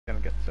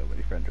get so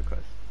many friend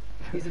requests.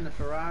 He's in the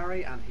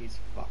Ferrari and he's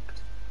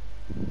fucked.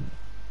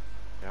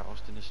 Yeah,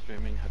 Austin is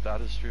streaming,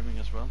 Haddad is streaming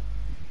as well.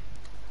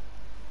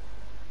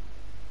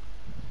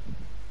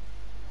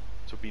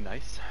 So be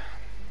nice.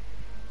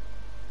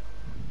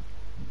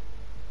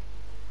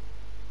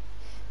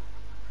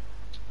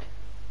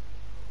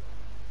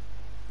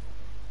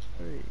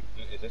 Hey.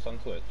 Is this on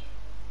Twitch?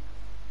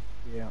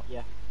 Yeah.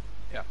 Yeah.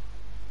 Yeah.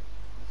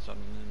 It's on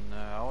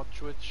our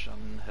Twitch,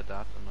 on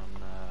Haddad, and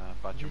on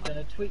Have you done Bajuman.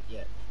 a tweet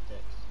yet,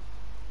 Dex?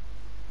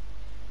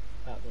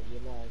 About that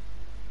you're live?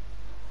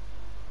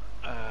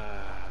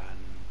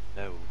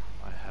 No,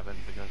 I haven't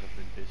because I've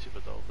been busy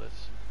with all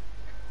this.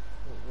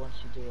 Well, once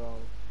you do, I'll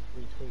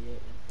retweet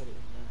it and put it in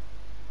the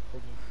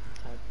thingy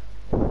tag.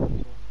 Everyone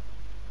as well.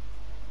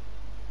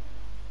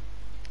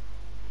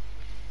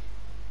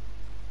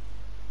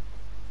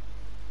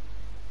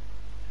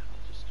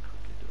 I'll just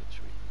quickly do a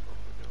tweet before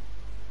we go.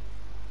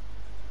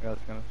 I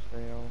was gonna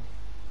say I'll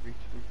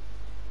retweet.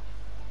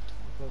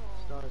 I've got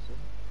stars in.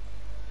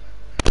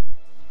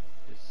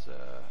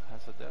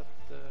 Has Haddad,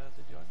 has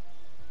he joined?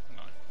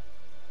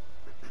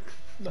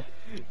 No.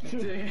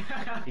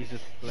 He's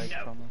just like No.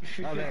 someone.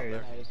 Oh, there he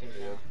is. No, he's in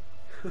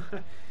now.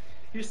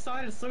 You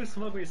sounded so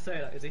smug when you say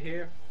that. Is he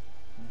here?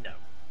 No.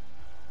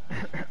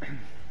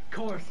 Of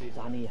course he's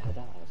Danny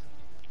Haddad.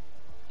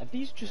 Have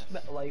these just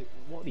Yes. met, like,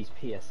 what are these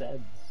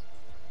PSNs?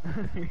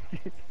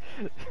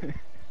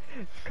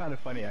 It's kind of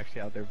funny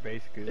actually how they're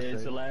basically the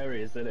It's same.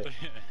 hilarious, isn't it? I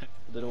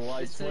don't know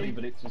why it's See? funny,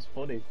 but it's just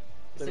funny.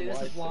 Don't See, know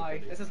this is it's so why.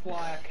 funny. This is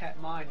why I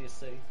kept mine. You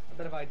see, a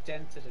bit of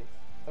identity.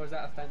 Or is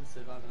that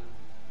offensive? I don't know.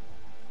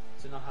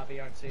 To not have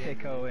ERT. in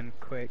Pico me. and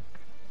Quick.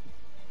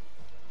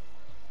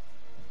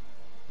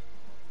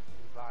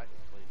 Invite him,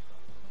 please.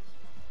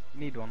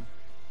 Need one.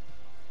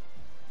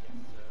 Yes,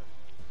 sir.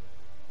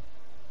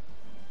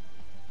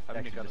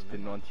 Haven't Actually you got just an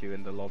didn't want you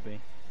in the lobby.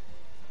 It's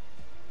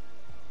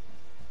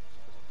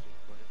 'cause I'm too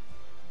quick.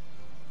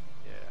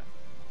 Yeah.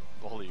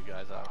 All of you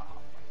guys are.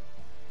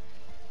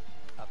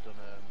 I've done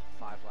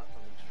 5 laps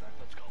on each track.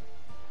 Let's go.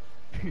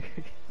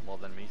 More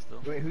than me still.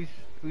 Wait,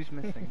 who's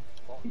missing?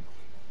 What?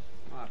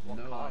 I have What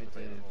no car's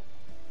idea. available?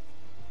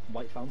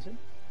 White Fountain?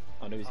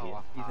 Oh no, he's here.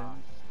 He's in. I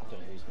don't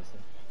know who's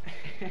missing.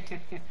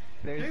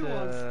 There's Who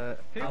wants-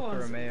 who Alfa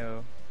wants-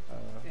 Romeo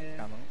Yeah.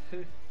 camo.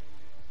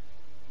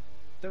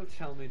 Don't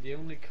tell me the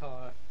only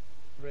car,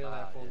 real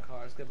F1 yeah.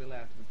 car, is gonna be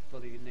left with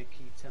bloody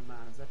Nikita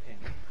Mazepin.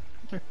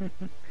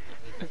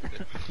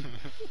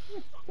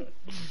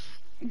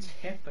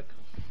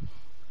 Typical.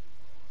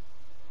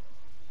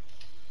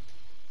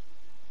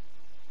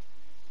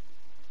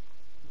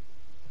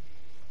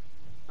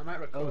 I might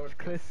record. Oh, it's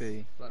Cliffy.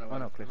 This, by the way. Oh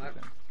no, Cliffy's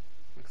in.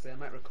 Actually, I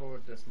might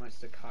record this. Might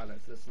stick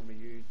highlights of this on my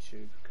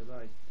YouTube because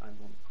I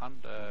want.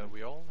 And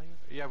we all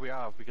here? Yeah, we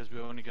are, because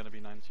we're only going to be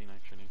 19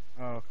 actually.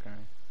 Oh, okay.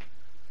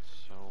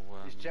 So,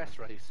 Is Jess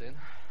racing?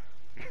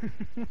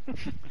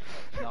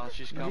 no,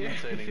 she's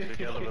commentating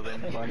together with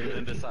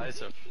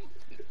Indecisive.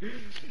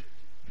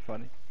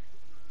 Funny.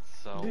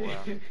 So,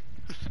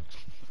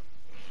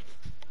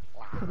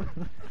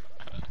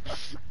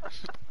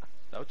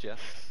 no Jess.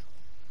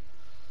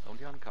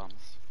 Only on comms.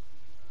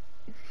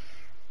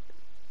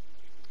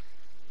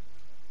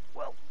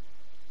 Well,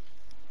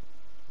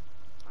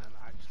 I'm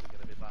actually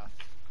going to be back.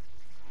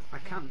 I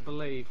can't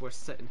believe we're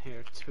sitting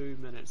here 2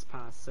 minutes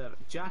past 7.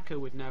 Jacko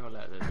would never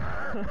let this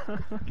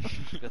happen.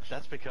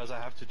 That's because I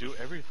have to do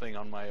everything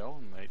on my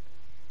own, mate.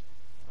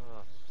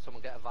 Oh,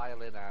 someone get a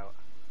violin out.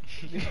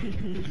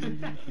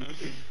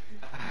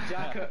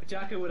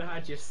 Jacko would have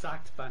had you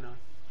sacked by now.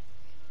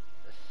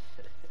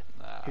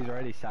 Nah, He's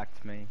already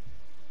sacked me.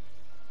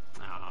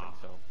 I don't think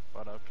so,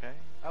 but okay.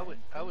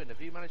 Owen,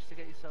 have you managed to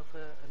get yourself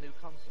a new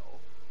console?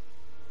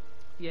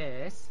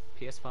 Yes,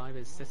 PS5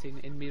 is sitting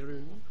in my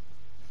room.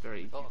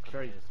 Very, Thought I could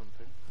very. hear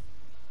something.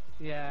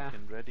 Yeah.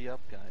 Can ready up,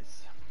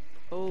 guys.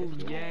 Oh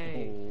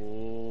yay!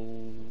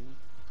 Oh.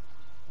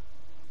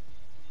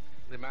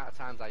 The amount of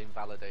times I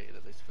invalidated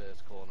at this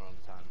first corner on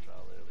the time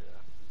trial earlier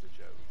was a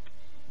joke.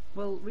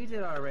 Well, we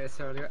did our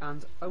race earlier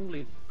and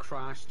only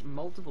crashed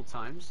multiple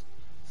times,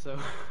 so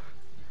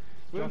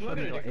we're Josh only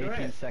gonna got do 18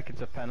 great.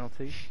 seconds of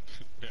penalty.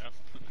 Yeah.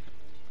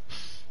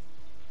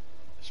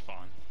 It's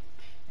fine.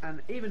 And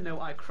even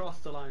though I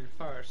crossed the line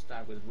first,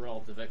 I was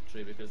robbed of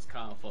victory because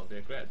Kyle thought they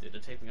regretted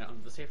it, taking it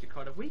under the safety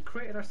car that we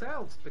created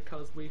ourselves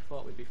because we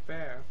thought we'd be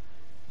fair,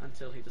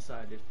 until he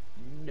decided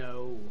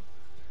no.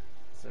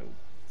 So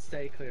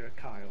stay clear of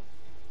Kyle.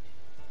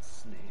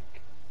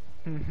 Snake.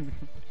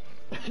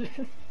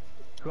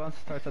 Who wants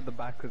to start at the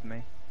back with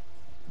me?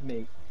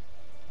 Me.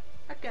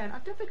 Again, I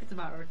don't think it's a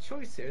matter of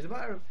choice here. It's a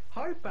matter of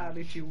how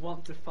badly do you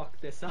want to fuck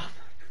this up.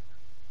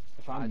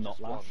 If I'm I not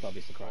just last, want I'll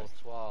be surprised.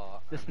 Courtois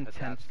Just and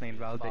Haddad intensely to be as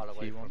invalidate far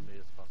away T1. from me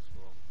as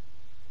possible.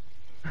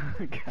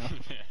 Cal.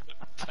 Yeah,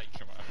 take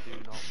him out. Do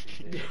not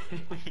be near.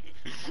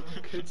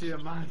 Could you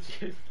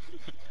imagine?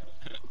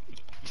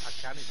 I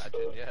can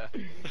imagine, yeah.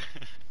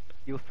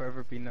 You'll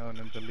forever be known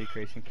in the league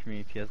racing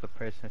community as the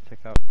person who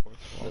took out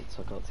Courtois. That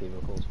took out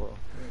THIBAUT Courtois.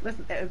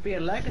 Listen, it would be a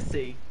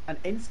legacy, an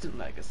instant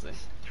legacy.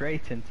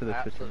 Straight into the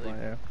Twitter Absolutely.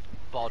 bio.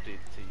 Bodied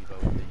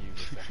THIBAUT with the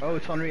unisex. Oh,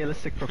 it's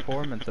unrealistic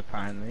performance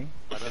apparently.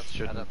 It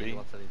shouldn't be.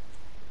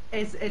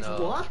 It's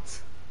No.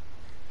 what?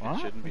 What?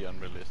 It shouldn't be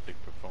unrealistic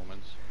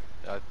performance.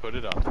 I put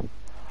it on.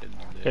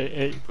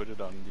 We put it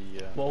on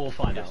the. Well, we'll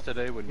find out.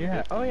 yesterday when we Yeah.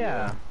 did the, Oh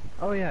yeah.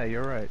 Oh yeah.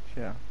 You're right.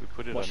 Yeah. we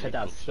put it Watch on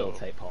Haddad equal, still so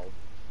take pole.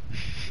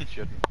 it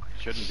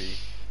shouldn't be.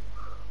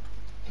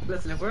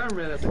 Listen, if we're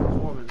unrealistic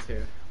performance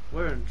here,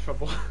 we're in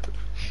trouble.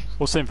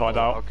 We'll soon find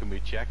How out. can we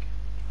check?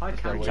 I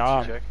Is there a can't way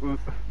Yeah. to check?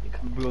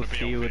 We'll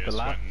see you with the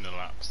lap. The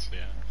laps,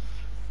 yeah.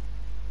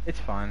 It's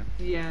fine.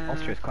 Yeah.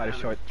 Austria's quite a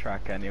short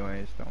track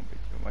anyways. Don't be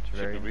too much of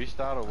Should we a.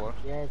 restart or what?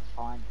 Yeah, it's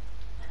fine.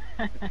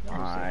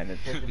 Fine.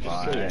 It's Just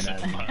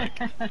fine.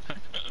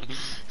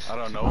 I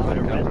don't know. Oh,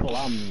 like, Red Bull,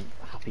 I'm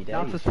happy days.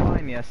 That was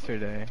fine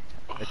yesterday.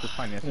 It was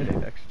fine yesterday,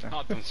 Dexter.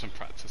 I've done some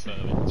practice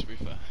early, to be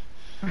fair.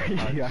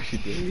 You actually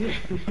did.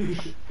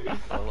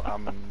 Well,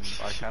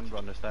 I can't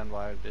understand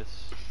why it is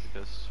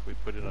because we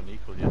put it on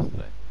equal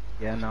yesterday.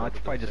 Yeah, no, It's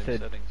it's probably probably the just same a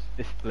settings.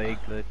 display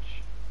glitch.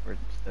 Where it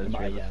says Yeah,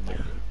 realistic.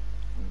 maybe.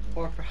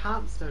 Or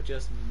perhaps they're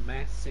just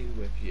messing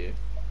with you.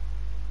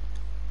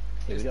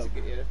 Here we Just go.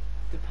 to get you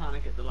to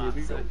panic at the last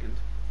we go. second.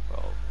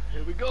 Well,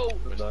 here we go.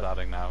 We're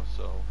starting now,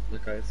 so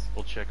Look, guys.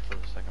 we'll check for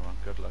the second one.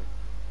 Good luck.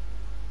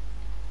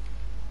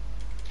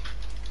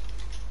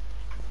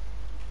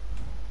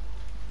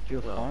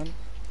 Feel Well. fine?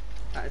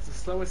 It's the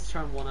slowest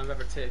turn one I've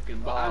ever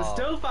taken, but I'm Oh.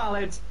 still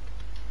valid.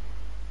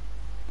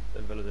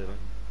 Invalidating.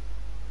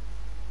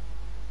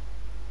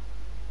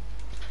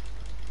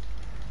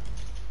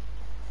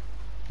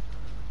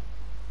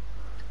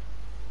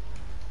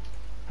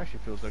 Actually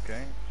feels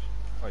okay.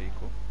 Quite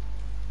equal.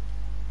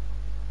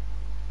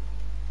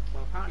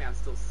 Well, apparently I'm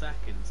still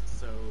second,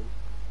 so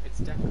it's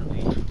definitely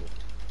equal.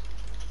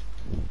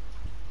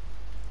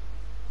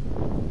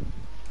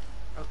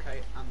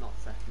 Okay, I'm not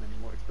second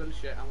anymore. It's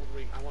bullshit.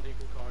 I want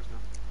equal cars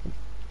now.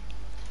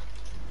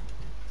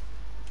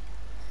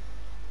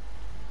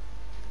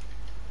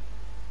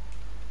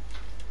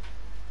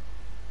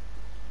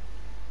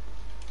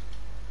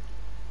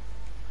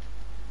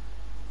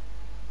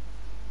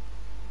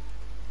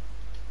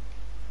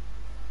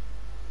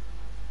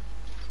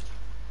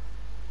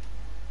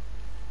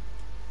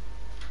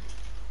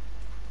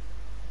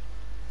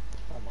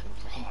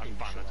 Oh, I'm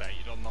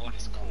validated on the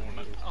last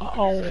corner.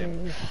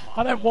 Oh,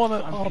 I don't want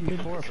to. Oh,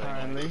 P4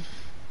 apparently.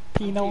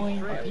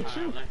 P9. Apparently.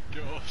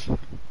 God.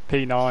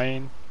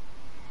 P9.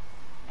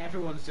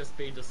 Everyone's just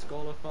been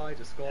disqualified.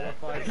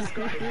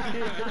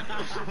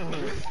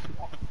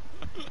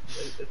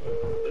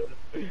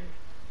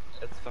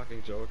 It's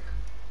fucking joke.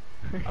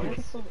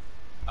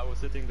 I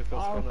was hitting the first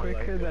Oh, corner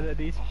quicker like, than an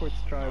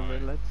esports driver.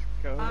 Let's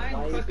go. I'm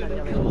Why is quicker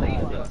than Daniele the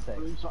Haddad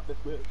leader. in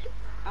sixth?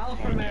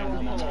 Alpha No, male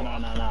no, no, pole. no,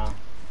 no, no.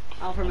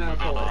 Alpha male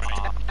pole.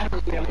 It's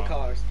definitely on the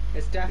cars.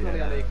 It's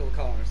definitely on Yeah. equal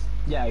cars.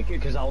 Yeah,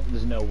 because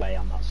there's no way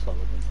I'm that slow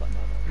against that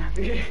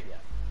no. Yeah. Yeah,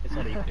 it's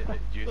not equal.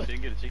 Do you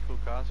think it's equal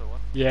cars or what?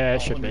 Yeah,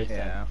 it should be.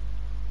 Yeah.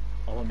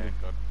 Okay,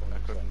 good. I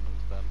couldn't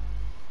understand.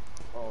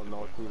 oh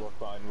no, THIBAUT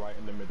flying right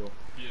in the middle.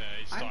 Yeah,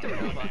 he's I starting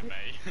don't know with about-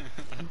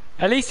 me.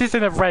 At least he's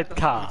in a red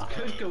car.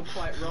 Could go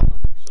quite wrong,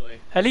 actually.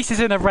 At least he's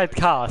in a red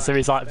car, so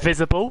he's like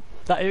visible.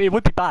 That it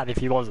would be bad if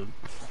he wasn't.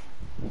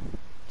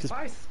 If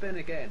I spin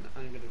again,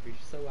 I'm going to be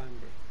so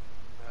angry.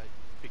 Right.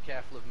 Be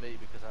careful of me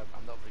because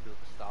I'm not very good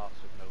at the starts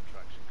with no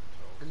traction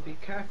control. And be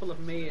careful of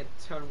me at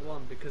turn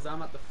one because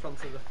I'm at the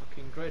front of the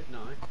fucking grid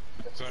now.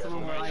 So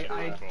Somewhere where formation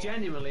I control.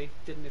 genuinely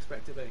didn't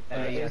expect to be.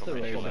 Yes, there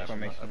is there's a a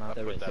formation now.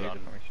 There is. There's a on.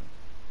 formation.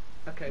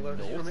 Okay, well, if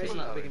No, there's information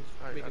that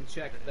we I- can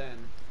check then.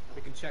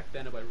 We can check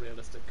then about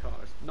realistic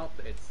cars. Not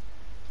that it's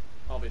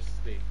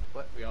obviously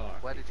we are.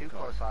 Where did you equal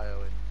cars. qualify,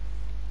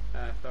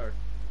 Owen? Third.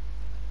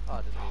 Oh, I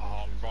didn't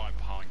Oh, I'm right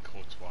behind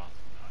Courtois.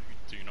 No,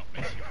 do not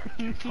miss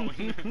your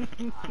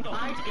braking point.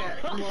 I'd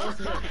get more.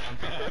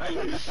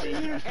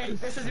 Hey,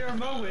 this is your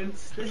moment.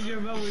 This is your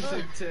moment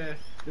to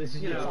This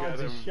is You your know, time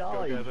to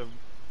shine.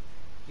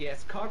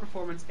 yes, car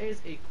performance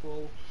is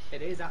equal.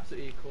 It is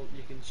absolutely equal.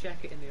 You can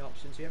check it in the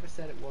options. Whoever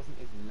said it wasn't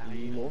is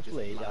lying.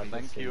 Lovely. Just lying.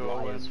 Thank you,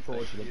 Liars, Owen. Thank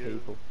fraudulent you.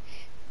 people.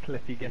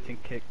 Cliffy getting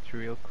kicked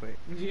real quick.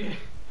 Yeah.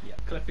 Yeah.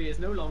 Cliffy is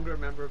no longer a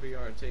member of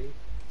ERT.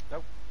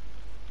 Nope.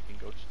 You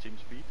can go to Team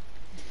Speed.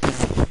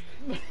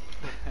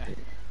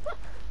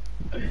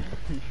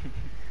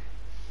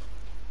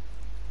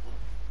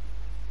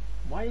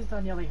 Why is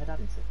Daniele Haddad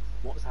in sixth?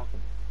 What's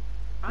happened?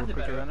 I'm the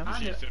We're quicker better. than him?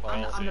 I'm the, She's the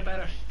I'm, I'm the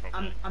better.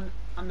 probably.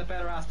 I'm the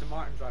better Aston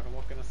Martin driver.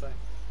 What can I say?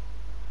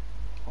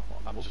 Oh,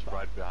 I'm just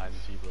right behind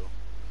THIBAUT.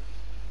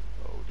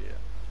 Oh dear.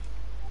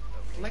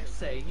 Let's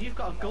say you've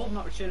got a golden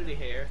opportunity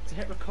here to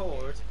hit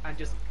record and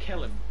just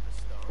kill him.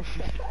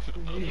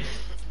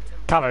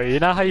 Camo, you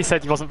know how you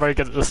said you wasn't very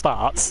good at the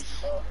starts?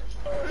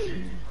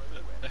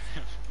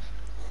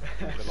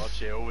 The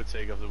Lotche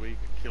overtake of the week,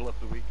 kill of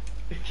the week.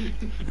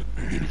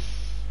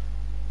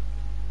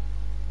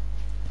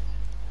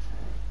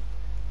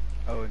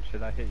 Oh, and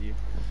should I hit you?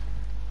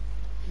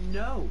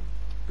 No,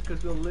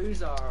 because we'll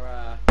lose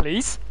our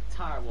Please?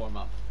 tyre warm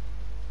up.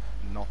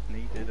 Not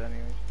needed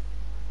anyway.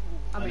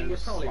 I mean, you're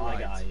probably Sly right.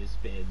 Guy has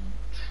been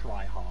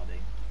try-harding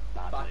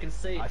badly. But I can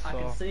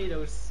see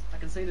those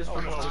Oh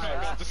front no, we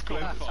tyres. got the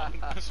squint on.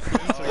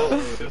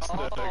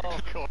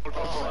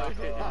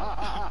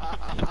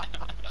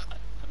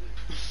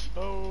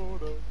 Oh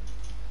no.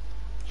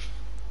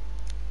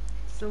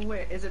 So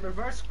wait, is it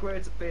reverse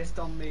grid based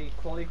on the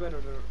quali grid or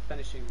the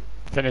finishing?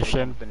 Finish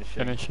him. Finishing.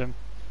 Finish him.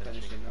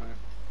 Finishing, right.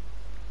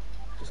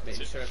 Just Is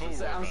making it sure. full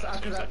It's- reverse,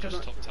 after or is that, it just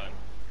because top 10?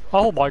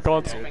 Oh my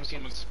god. Yeah. Thinking-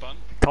 Someone spun?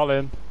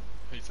 Colin.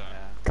 Who's that?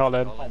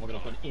 Colin. Oh, we're gonna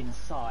put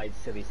inside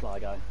silly Sly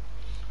Guy.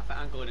 I think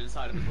I'm going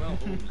inside him as well.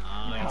 Ooh,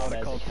 nice. Oh,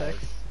 there's the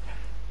context.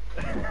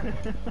 case.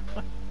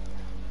 No.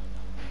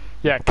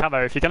 Yeah,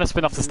 Camo, if you're going to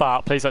spin off the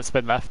start, please don't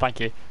spin left, thank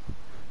you.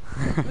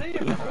 Leave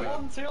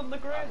 1-2 on the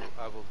grid.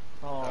 I will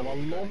Oh, I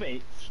love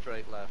it.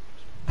 straight left.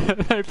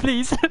 No,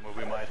 please. Well,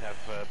 we might have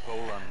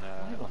pole on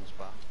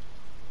Spa.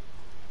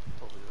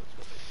 Probably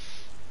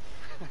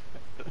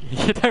that's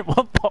You don't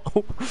want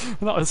pole,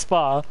 not a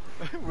spa.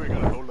 We're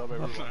gonna hold up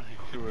everyone to a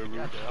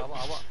Yeah, route. dude,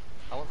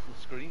 I want some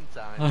screen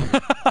time.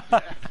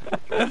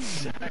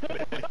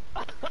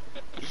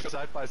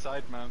 Side by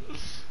side, man.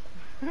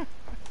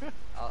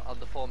 On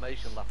the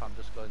formation lap, I'm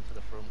just going to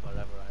the front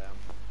wherever I am.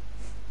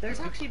 There's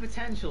actually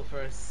potential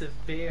for a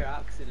severe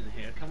accident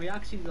here. Can we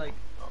actually like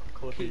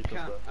keep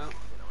count? Oh,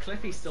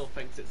 Cliffy still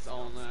thinks it's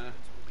on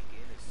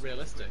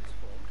realistic.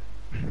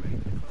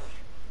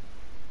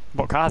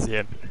 What car's he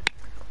in?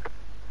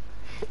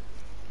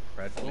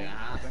 Red Bull, Yeah.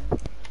 I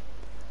think.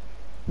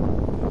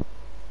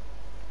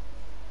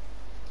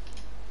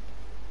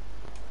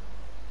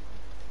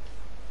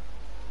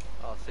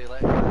 Oh, see you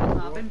later.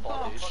 I've been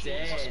Bodies. boxed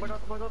in.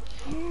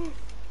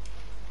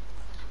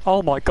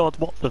 Oh my god,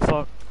 what the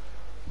fuck?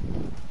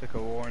 Took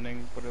a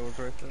warning, but it was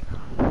worth it.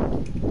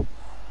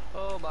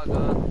 Oh my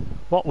god.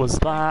 What was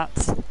that?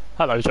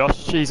 Hello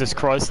Josh, Jesus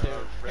Christ.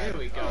 Here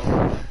we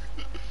go.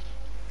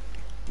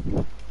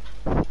 Oh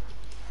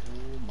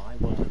my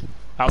word.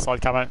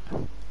 Outside Camo.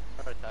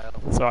 Alright, Dale.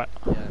 It's alright.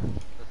 Yeah, there's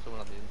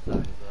someone on the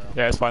inside as well.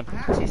 Yeah, it's fine. I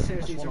actually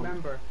seriously need to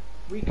remember,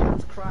 we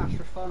can't crash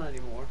for fun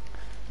anymore.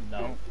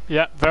 No.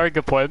 Yeah, very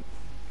good point.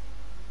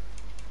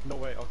 No,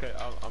 wait, okay,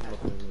 I'm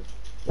looking at this.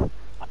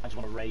 I just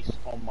want to race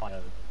on my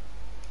own.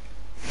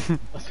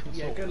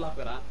 Yeah, good luck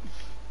with that.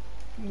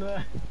 No.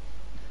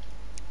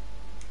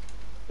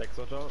 Dex,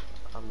 watch out.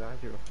 I'm behind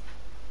you.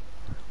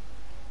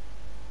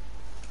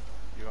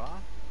 You are?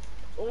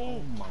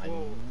 Oh my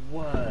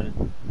word.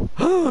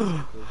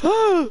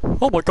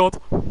 Oh my god.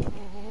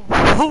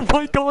 Oh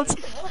my god.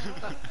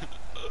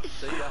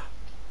 See ya.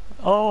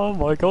 Oh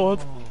my god.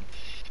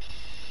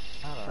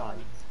 Shite.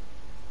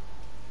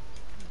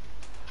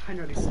 I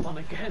nearly spun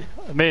again.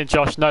 Me and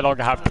Josh no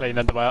longer have clean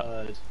underwear.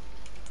 Word.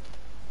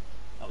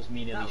 That was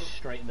me nearly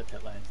straight in the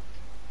pit lane.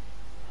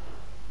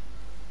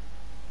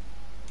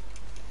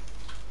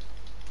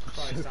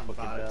 Christ, I'm Fucking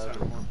bad at nervous.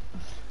 turn one.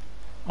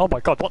 Oh my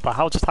god, what the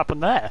hell just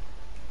happened there?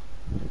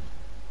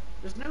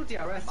 There's no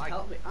DRS to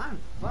help me. I'm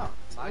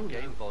fucked. My Oh,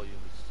 game no. volume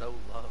is so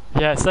low.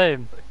 Yeah,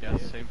 same. Yeah,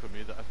 same for me.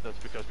 That's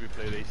because we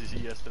played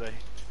ACC yesterday.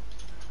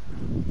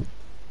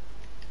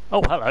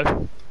 Oh,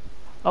 hello.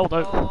 Oh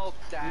no. Oh,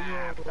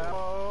 damn.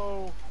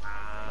 No!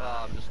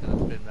 Oh, I'm just gonna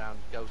spin round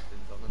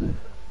ghosting, doesn't it?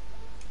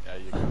 Yeah,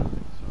 you got it.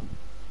 So.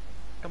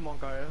 Come on,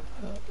 guys.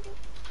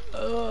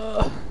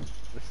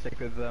 Let's stick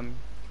with them.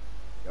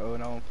 Go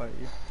and I won't fight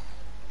you.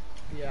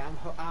 Yeah,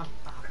 I've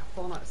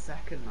fallen out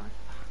second now.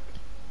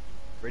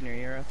 Bring your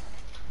ear out.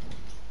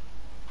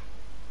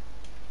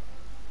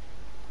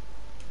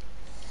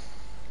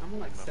 I'm on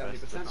like My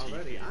best 70% at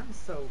already. TV. I'm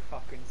so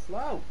fucking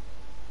slow.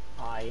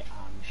 I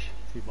am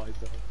shitting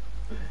myself.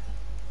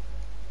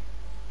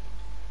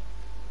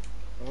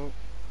 Oh.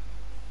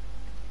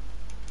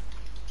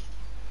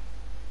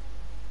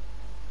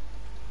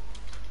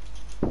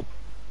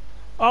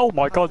 Oh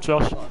my god,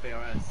 Josh.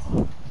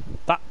 DRS.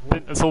 That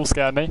didn't all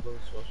scare me.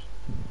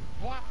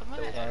 What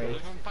happened there? Sorry. I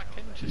went back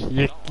in just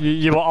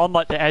You were on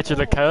like the edge of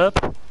the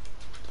curb.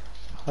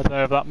 I don't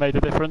know if that made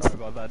a difference. Sorry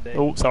about that day.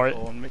 Oh, sorry.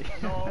 On me.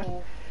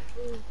 No.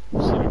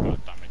 So we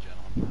got damage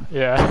on.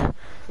 Yeah.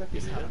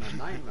 Cliffy's having a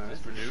nightmare.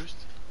 It's reduced.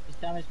 Is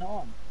damage not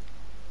on?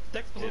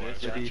 Dex, Oh,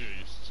 it's reduced.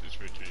 reduced. It's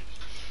reduced.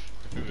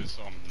 If it was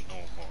on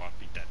normal, I'd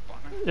be dead by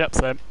now. Yep,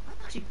 same.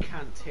 I actually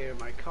can't tear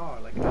my car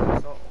like an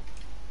asshole.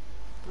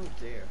 Oh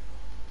dear.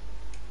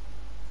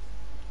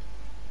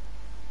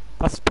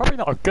 That's probably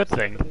not a good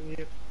thing.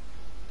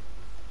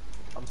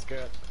 I'm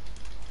scared.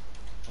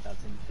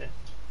 That's in fifth.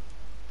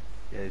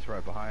 Yeah, he's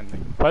right behind me.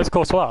 Where's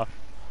Courtois?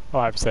 Oh,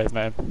 I have to say his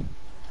name.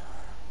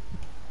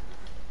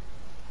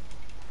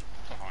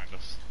 Behind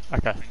us.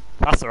 Okay.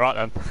 That's alright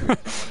then. Someone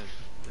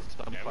is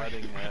done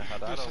fighting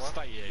Haddad Let's or just what?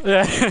 stay here.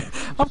 Yeah.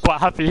 I'm quite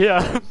happy here.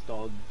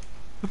 Dog.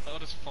 I'll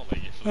just follow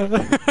you for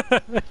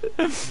the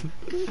Are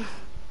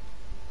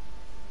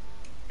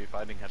you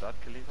fighting Haddad,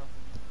 Khalifa?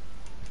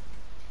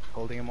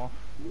 Holding him off.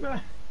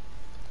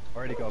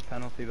 Already got a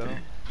penalty though.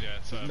 Yeah,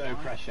 it's No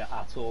pressure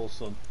at all,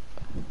 son.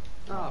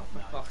 Oh, for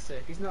fuck's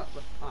sake, he's not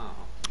the. Oh.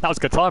 That was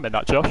good timing,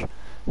 that, Josh.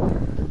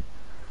 Oh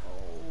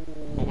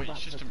wait, he's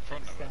just in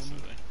front of us, isn't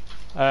he?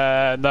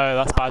 No,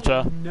 that's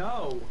Badger.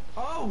 No!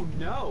 Oh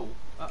no!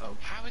 Uh oh.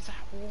 How is that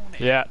warning?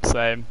 Yeah,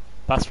 same.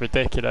 That's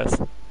ridiculous.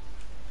 Looks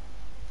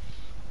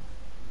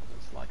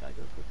like I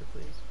go quicker,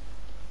 please.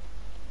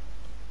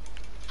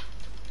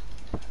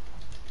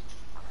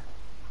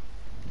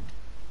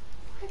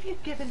 Why have you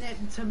given it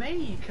to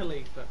me,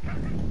 Khalifa?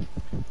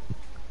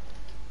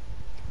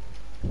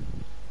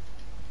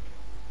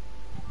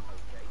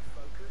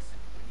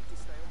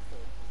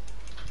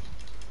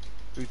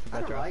 Who's the I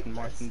don't better like Aston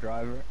Martin this.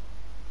 driver?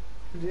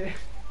 Yeah.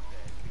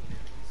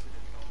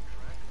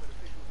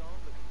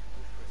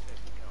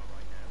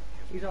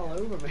 He's all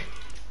over me.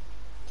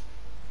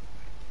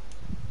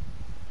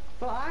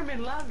 But I'm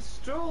in Lance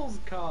Stroll's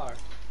car.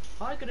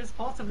 How could this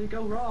possibly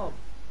go wrong?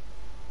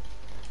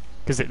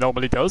 Because it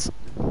normally does.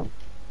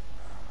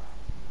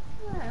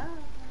 Yeah.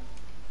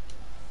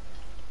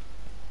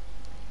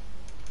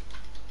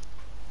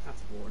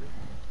 That's boring.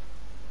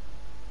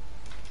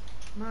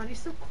 Man, he's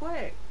so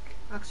quick.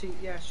 Actually,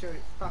 yeah, sure,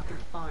 it's fucking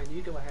fine.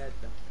 You go ahead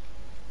then.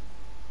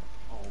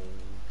 Oh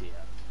dear.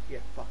 You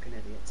fucking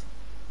idiot.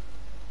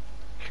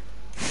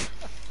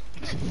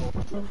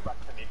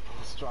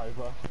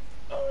 Driver.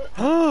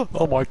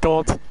 Oh my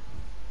god.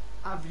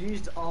 I've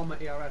used all my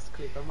ERS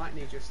clip. I might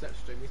need your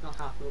slipstream. He's not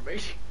happy with me.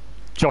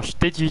 Josh,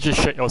 did you just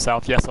shit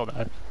yourself, yes or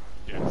no?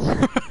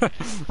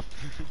 Yes.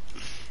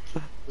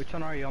 Which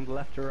one are you, on the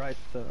left or right?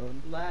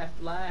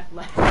 Left, left,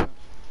 left.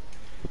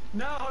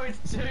 No,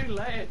 it's too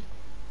late.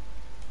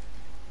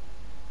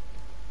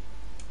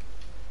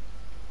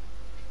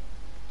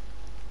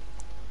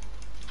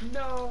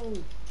 No.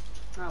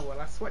 Oh well,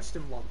 I switched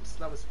him once.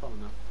 That was fun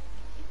enough.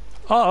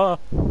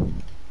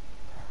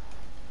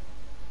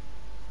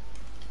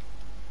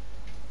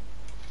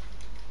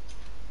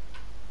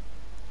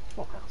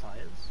 Fuck our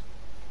tyres.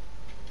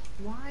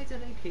 Why do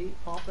they keep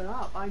popping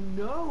up? I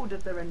know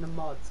that they're in the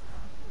mud.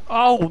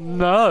 Oh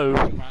no!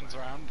 Man's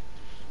around.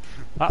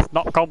 That's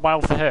not gone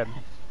well for him.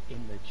 In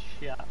the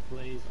chat,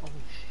 please. Oh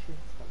shit,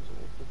 that was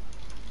awful.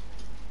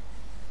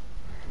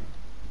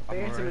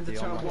 Bait him into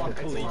turn one. It's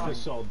Khalifa fine.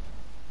 sod.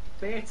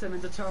 Bait him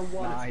into turn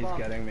one. Nah, It's he's fine.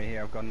 getting me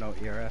here. I've got no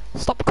ERS.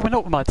 Stop coming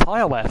up with my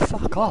tyre wear,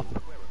 fuck off.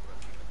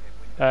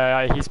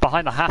 He's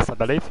behind the Haas, I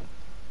believe.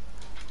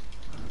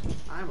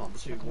 I'm on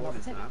 2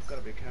 warnings now. I've got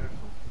to be careful.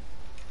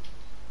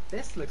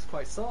 This looks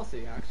quite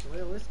saucy,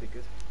 actually. Will this be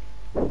good?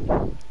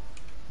 Come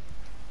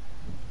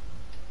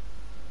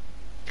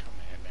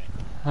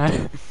here,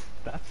 mate.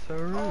 That's so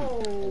rude. Oh,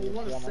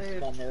 what a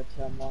save!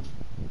 Turn one.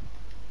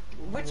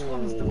 Which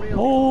one's the real?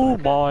 Oh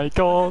my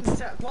god.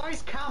 Why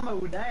is Camo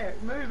there?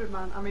 Move it,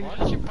 man. I mean, Why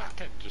did your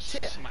back end just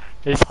Shit. smack?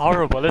 It's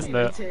horrible, isn't you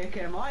it? take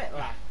him out.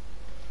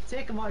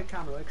 Take him out,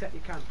 Camo, except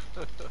you can.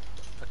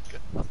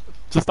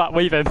 Just that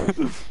weaving.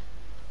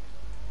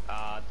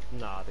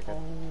 Nah, they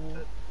can.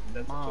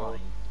 That's mine.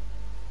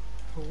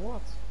 For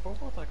what? For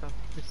what? I got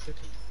 3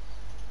 seconds.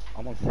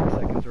 I'm on 6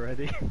 seconds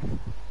already.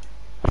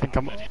 I think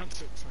Already on 6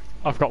 seconds.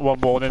 I've got one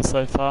warning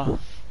so far.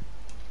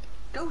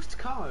 Ghost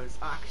cars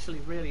actually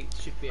really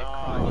should be a Oh,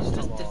 crime. You should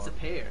just come on.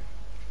 disappear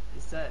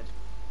instead.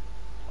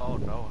 Oh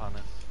no, Hannes.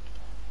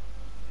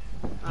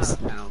 I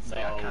can't see.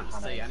 I No, can't see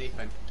Hannes.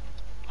 anything.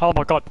 Oh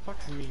my god.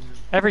 Fuck me.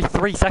 Every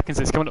 3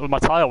 seconds it's coming up with my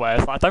tyre wear,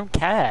 it's like, I don't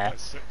care.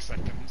 That's 6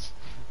 seconds.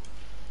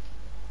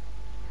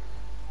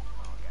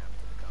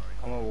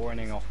 I'm a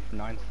warning off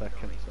 9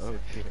 seconds. Oh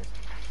dear.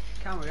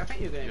 Camo, I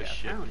think you're going to You're get a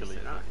shit, pound soon,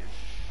 Khalifa. aren't you?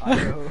 I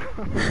know.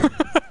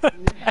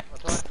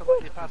 That's why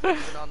somebody passed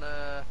even on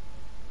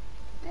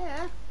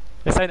Yeah.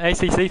 This ain't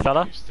ACC,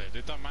 fella. You said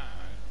it don't matter.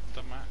 It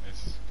don't matter.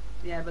 It's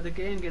Yeah, but the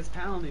game gives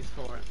penalties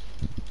for it.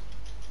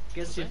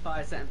 Gives you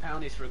 5-second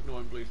penalties for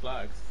ignoring blue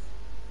flags.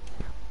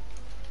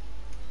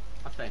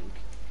 I think.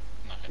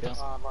 no, it Yeah.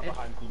 doesn't. I'm right If-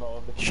 behind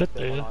Kulo. Should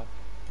do.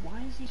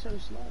 Why is he so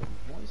slow?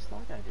 What is Sly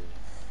Guy doing?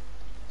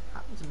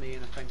 Happened to me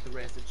in I think the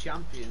Race of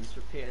Champions for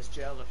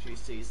PSGL a few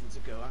seasons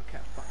ago. I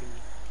kept fucking,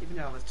 even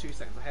though I was 2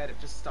 seconds ahead, it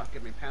just started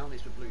giving me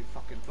penalties for blue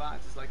fucking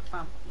flags. It's like,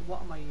 fam,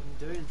 what am I even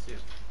doing to you?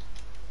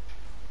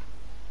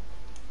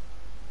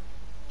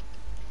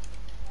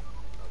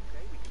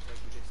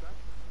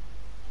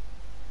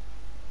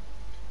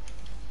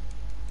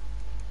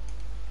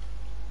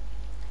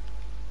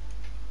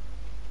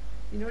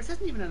 You know, it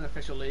isn't even an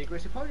official league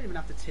race. We probably didn't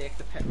even have to take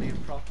the pit lane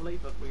properly,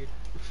 but we.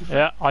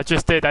 Yeah, I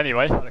just did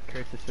anyway. Out of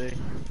courtesy.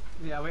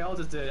 Yeah, we all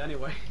just did it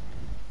anyway.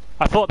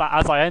 I thought that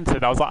as I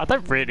entered, I was like, I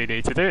don't really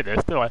need to do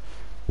this, do I?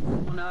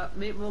 Well, no,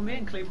 me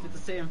and Cleve did the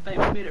same thing.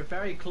 We made it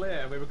very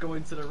clear we were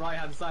going to the right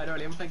hand side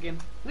early. I'm thinking,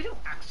 we don't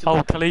actually. Oh,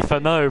 have to Khalifa,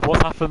 do no,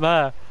 what happened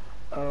there?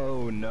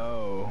 Oh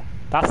no.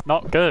 That's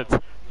not good.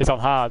 He's on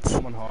hards.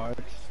 Someone hard.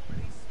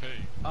 Who?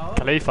 Oh,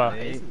 Khalifa.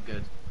 that isn't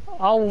good.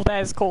 Oh,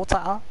 there's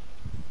Courtois.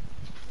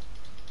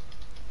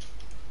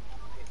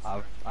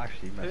 I've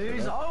actually messed it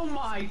Who's? up. Oh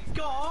my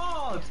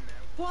god!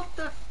 What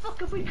the fuck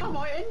have we come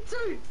out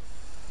into?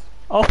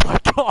 Oh my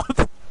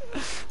god.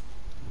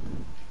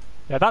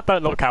 Yeah, that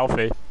don't look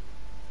healthy.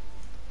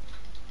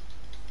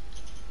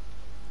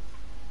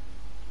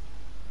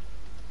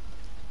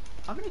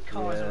 How many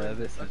cars are Yeah, in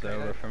this this? is Okay,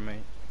 over for me.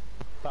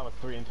 That was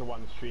 3 into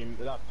 1 stream.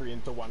 That 3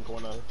 into 1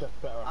 corner. Just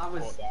better I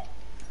was caught that.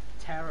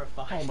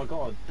 terrified. Oh my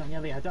god,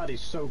 Daniele Haddad is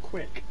so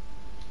quick.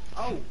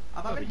 Oh,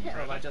 have I been hit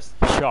or have I just...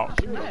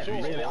 Shocked. No.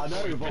 Really, I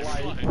know, but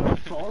like, what the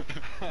fuck?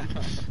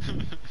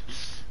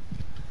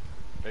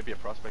 Maybe a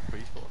prospect for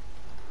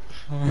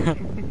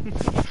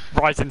esports.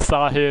 Rising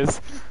star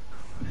here's.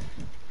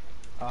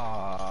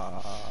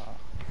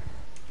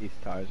 These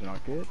tires are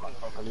not good.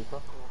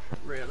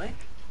 Really?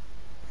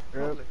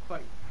 Probably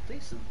quite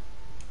decent.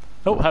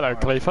 Oh, hello,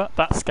 Khalifa.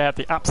 That scared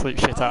the absolute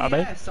shit out of me.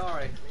 Yeah,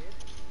 sorry.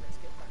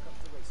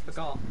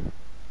 Forgot.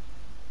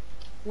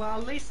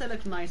 Well, at least they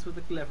look nice with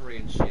the livery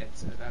and shit,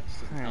 so that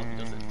just doesn't help,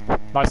 does it?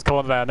 Nice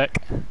corner there, Nick.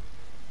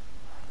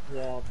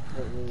 Yeah,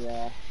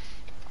 completely,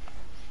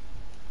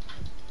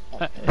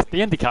 It's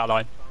the IndyCar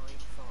line.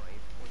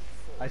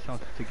 I just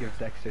wanted to give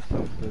Dexter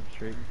some good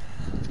treat.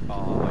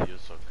 Oh, you're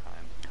so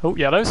kind. Oh,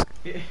 yellows.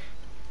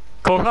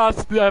 Courtois,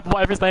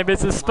 whatever his name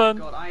is Oh spun.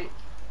 my god,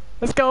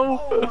 Let's go.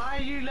 Oh, why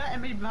are you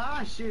letting me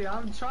pass you?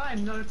 I'm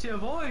trying not to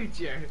avoid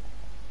you.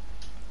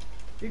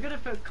 You're gonna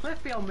put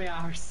Cliffy on my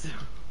arse.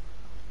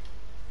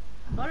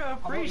 I don't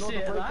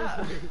appreciate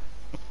that.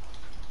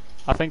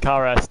 I think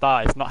our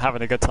star is not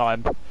having a good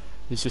time.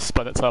 He's just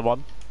spun at turn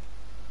 1.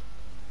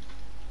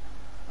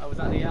 Oh, was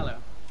that the yellow?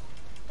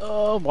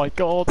 Oh my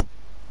god.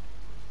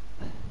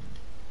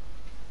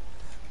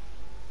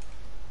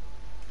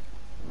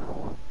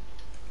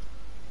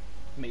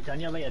 Mate,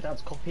 Daniele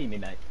Haddad's copying me,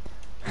 mate.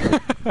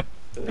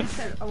 He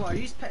said, oh, well,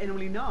 he's pitting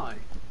only now.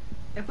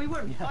 If we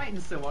weren't fighting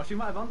so much, we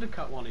might have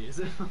undercut one of you.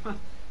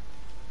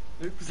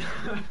 Oops.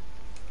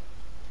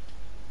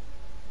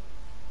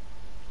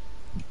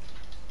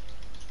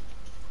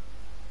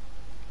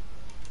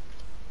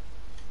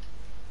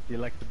 You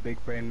like the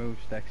big brain moves,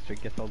 Dexter.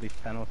 Get all these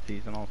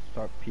penalties and I'll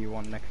start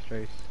P1 next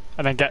race.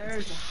 And then get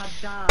There's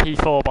Haddad.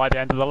 P4 by the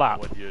end of the lap.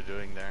 What you're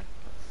doing there.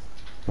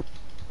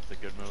 That's a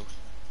good move.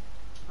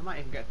 I might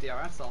even get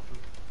DRS off him.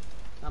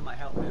 That might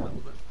help me a little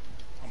bit.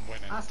 I'm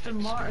winning. Aston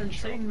Take Martin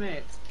screenshot.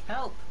 teammate,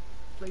 help,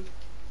 please.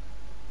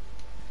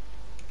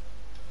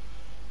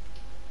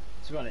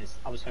 To be honest,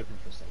 I was hoping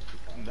for a safety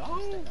car.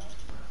 No.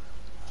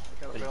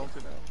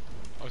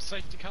 Oh,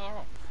 safety car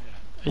on?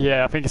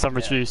 Yeah, I think it's on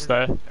reduced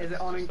there. Is it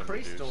on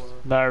increased or?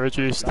 No,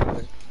 reduced. No,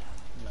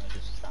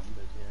 just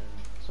standard,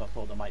 yeah. So I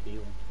thought there might be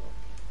one.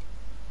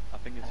 I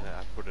think it's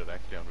I put it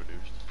actually on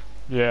reduced.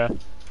 Yeah.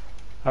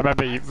 I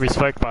remember we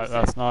spoke about it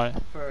last night.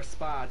 For a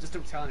spa, just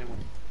don't tell anyone.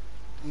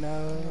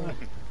 No.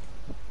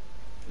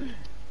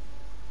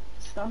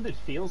 Standard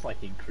feels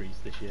like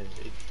increased this year.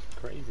 It's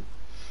crazy.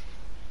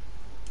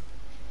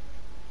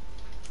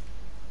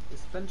 Is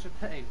Spencer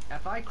pitting?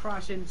 If I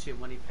crash into him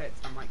when he pits,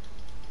 I'm like,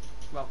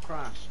 well,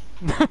 crash.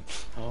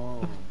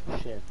 Oh,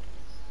 shit.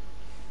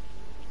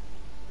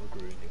 We're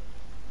ruining it.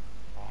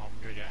 Oh,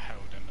 I'm gonna get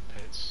held in the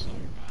pits so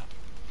bad.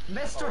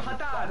 Mr.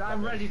 Haddad,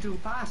 I'm ready to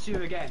pass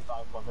you again.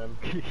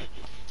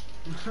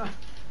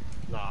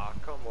 Nah,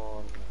 come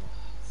on.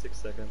 6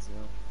 seconds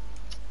now.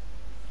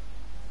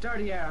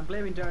 Dirty air, I'm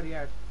blaming dirty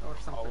air or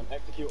something.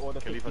 Execute order.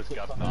 Khalifa's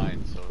got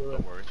 9, so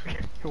don't worry.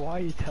 Why are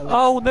you telling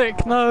Oh,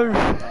 Nick, no!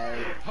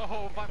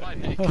 Oh, bye bye,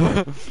 Nick.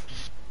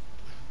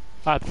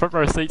 I had front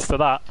row seats to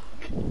that.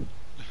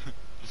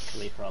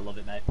 Khalifa, I love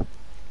it, mate.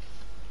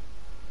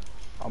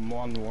 I'm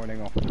 1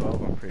 warning off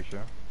 12, I'm pretty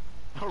sure.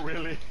 Oh,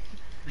 really?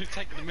 You're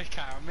taking the mick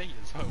out of me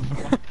as well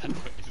for my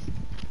penalties.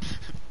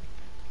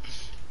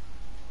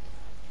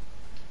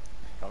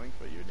 Coming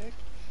for you, Nick.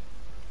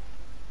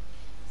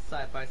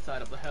 Side by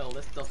side up the hill,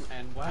 this doesn't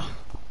end well.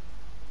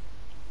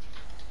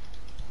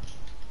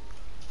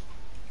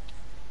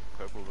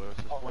 Purple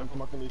versus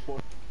purple.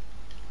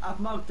 I've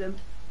mugged him.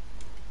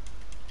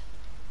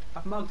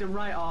 I've mugged him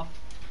right off.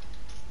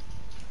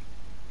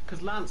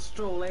 Because Lance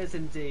Stroll is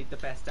indeed the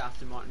best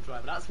Aston Martin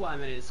driver. That's why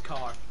I'm in his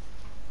car.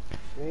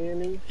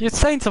 Really? You're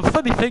saying some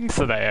funny things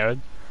today,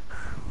 Aaron.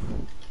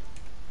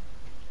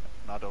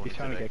 Not only He's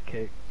trying to today. get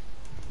kicked.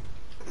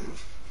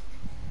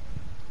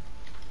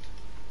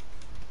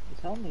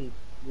 It's only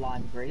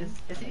lime green.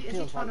 Is he- and it is he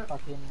feels trying like to-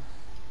 fucking...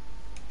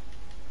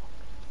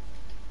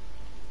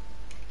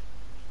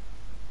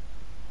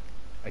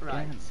 Right.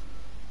 Again.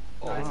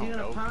 Right, is he no,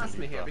 gonna pass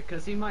me Khalifa. here?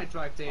 Because he might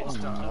drive Dave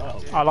Star.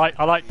 no.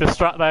 I like the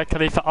strat there,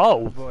 Khalifa.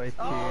 Oh! Boy,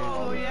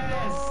 Oh,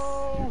 yes!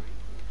 Oh,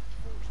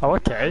 It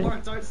okay.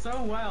 worked out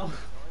so well.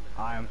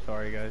 I am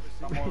sorry, guys.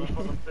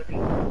 You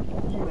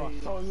are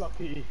so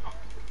lucky.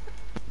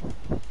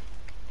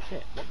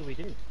 Shit, what do we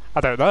do?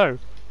 I don't know.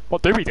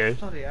 What do we do?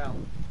 Bloody hell.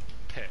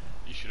 Pit.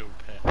 You should all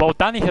pit. Well,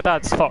 Danny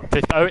Haddad's fucked.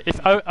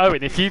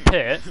 Owen, if you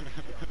pit,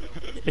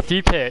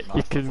 you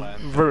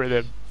can ruin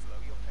him.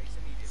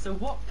 So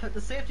what put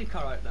the safety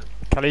car out then?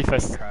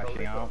 Khalifa's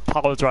Crashing out.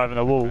 power driving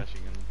a wall.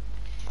 Crashing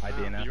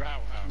in. IDNF. You're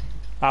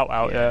out.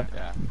 Out, yeah.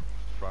 Yeah.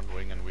 Front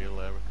wing and wheel,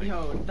 everything.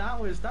 Yo, that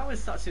was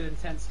such an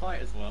intense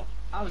fight as well.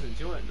 I was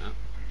enjoying that.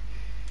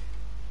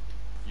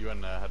 You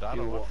and Haddad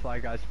or Dude, what? Fly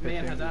guys Me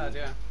and pitching. Haddad,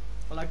 yeah.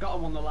 Well, I got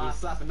him on the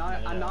last lap, and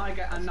now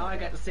I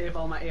get to save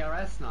all my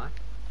ERS now.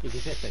 Is he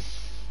pitting?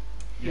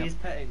 Yep. He's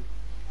pitting.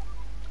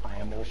 I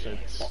am also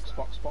box.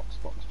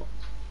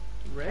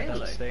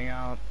 Really? Staying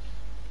out.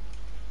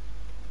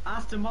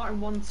 Aston Martin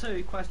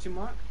 1-2, question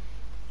mark.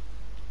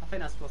 I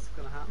think that's what's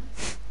gonna happen.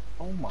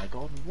 Oh my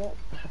god, what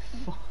the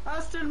fuck?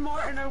 Aston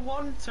Martin are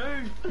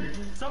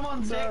 1-2!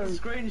 Someone take a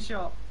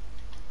screenshot.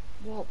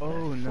 What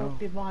Oh, the no. fuck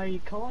did my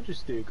car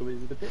just do coming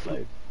into the pit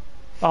lane?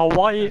 Oh, I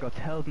why? got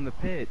held in the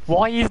pit.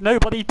 Why is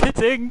nobody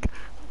pitting?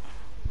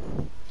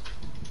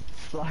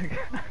 Like,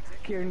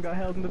 Kieran got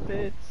held in the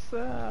pits.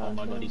 Oh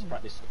my god, he's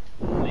practiced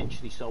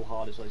literally so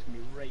hard as well, he's gonna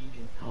be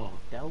raging. Oh,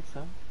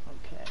 Delta?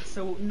 Okay.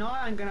 So now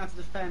I'm gonna have to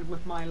defend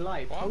with my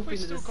life. Why have we hoping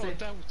that still it's got a safe.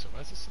 Delta?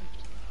 Where's the safety?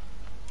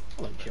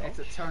 Hello, Josh. It's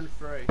a turn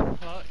 3.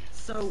 Right.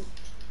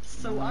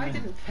 So I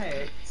didn't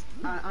pit,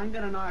 and I'm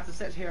gonna now have to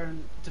sit here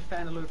and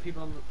defend a load of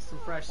people on some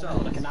fresh Oh,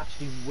 subs. I can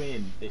actually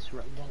win this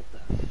what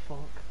the fuck?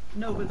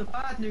 No, but the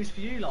bad news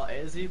for you lot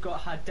is you've got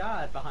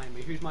Haddad behind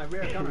me, who's my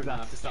rear gunner now.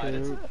 I've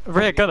decided.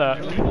 Rear gunner.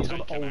 He's on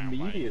Taken all out, mate.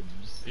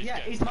 mediums. Yeah,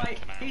 getting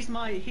taken out. he's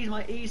my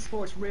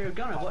esports rear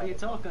gunner. What are you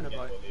talking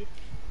about?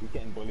 He's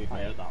getting bullied, I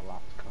mate. hate that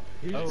lap.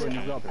 Oh, and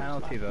you've got a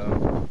penalty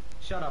though.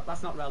 Shut up,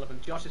 that's not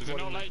relevant. Josh is Is it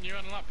not warning me. letting you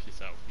unlap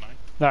yourself, mate?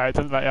 No, it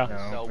doesn't let you.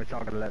 No, it's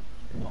not gonna let.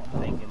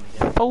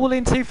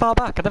 Falling too far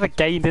back. I never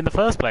gained in the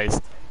first place.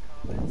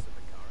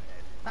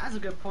 That is a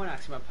good point,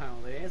 actually. My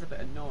penalty it is a bit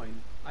annoying.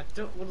 I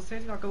don't. Will the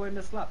safety car go in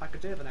this lap? I could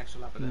do with an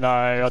extra lap of this. No,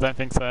 I don't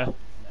think so.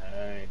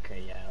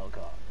 Okay, yeah, oh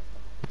god.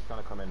 He's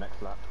gonna come in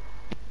next lap.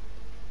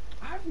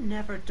 I've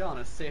never done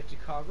a safety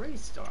car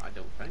restart. I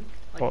don't think.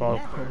 Like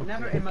Uh-oh.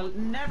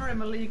 never in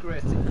my league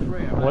racing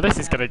career. Well, this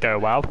is gonna go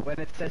well. When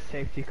it says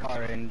safety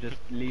car in, just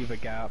leave a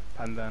gap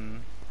and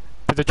then.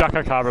 With the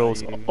Jacko car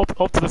rules.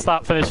 Up to the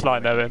start finish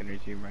line, You Evan. can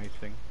resume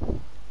racing.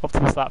 Up to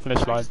the start finish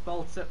I line. just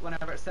bolt it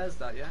whenever it says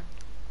that. Yeah.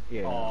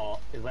 Yeah. Oh,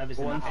 whoever's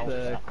in Once that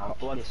the I'll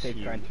once kiss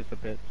safety you car enters the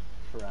pit.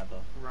 forever.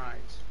 Right.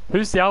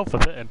 Who's the alpha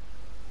pitting?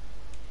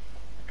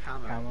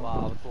 Camo. Camo.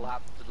 Well,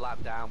 the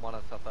lap down one, I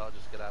thought I'd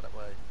just get out of the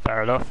way.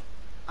 Fair enough.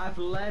 I've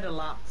led a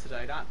lap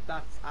today.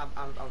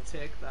 I'll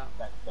take that.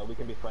 So we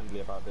can be friendly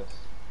about this.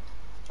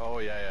 Oh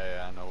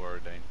yeah, no worry,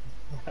 Dane.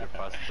 You're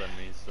faster than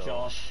me, so.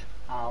 Josh,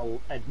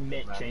 I'll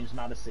admit Man. James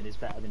Madison is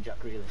better than Jack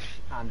Grealish,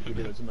 and give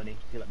me loads of money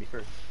if you let me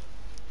through.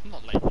 I'm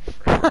not letting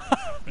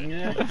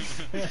you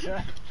through.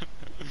 Yeah.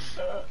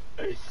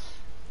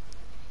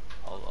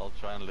 I'll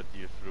try and let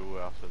you through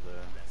after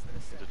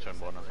into turn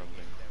 1 or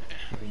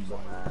something. Oh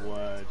my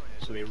word.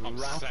 So we're I'm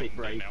rapid sending it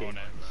braking. on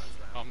him.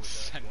 I'm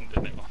sending it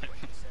on him.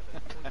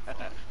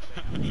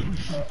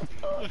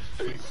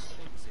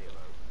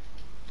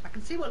 I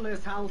can see what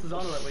Lewis Hamilton's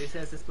on about when he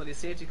says this bloody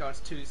safety car is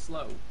too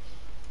slow.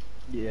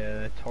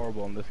 Yeah, it's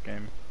horrible in this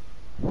game.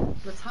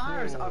 The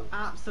tyres are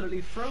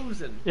absolutely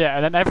frozen. Yeah,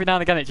 and then every now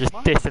and again it just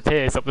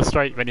disappears up the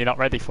straight when you're not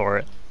ready for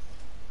it.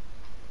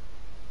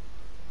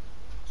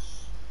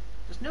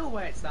 There's no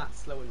way it's that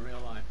slow in real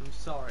life. I'm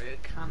sorry,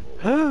 it can't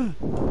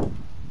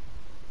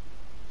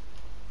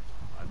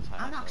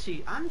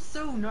be. I'm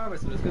so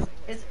nervous with this because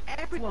is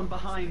everyone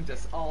behind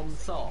us on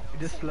soft?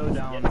 Just slow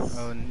down. Yes.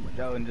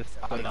 And just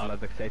slow down, let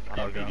the safety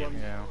car go.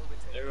 Yeah.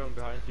 Everyone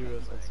behind you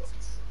is on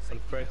softs. And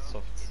fresh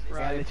softs.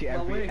 Yeah,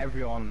 literally well,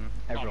 everyone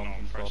I'm can not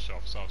fresh swap.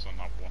 off, so I was on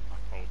that one lap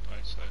hold though,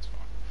 so it's fine.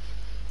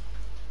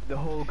 The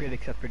whole grid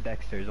except for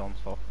Dexter is on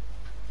soft.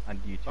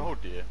 And you too. Oh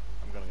dear,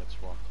 I'm gonna get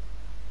swamped.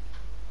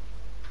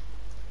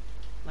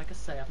 Like I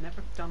say, I've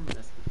never done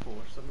this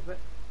before, some of it.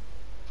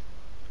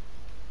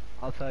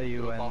 I'll tell you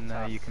Do a when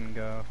box you ass. can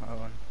go,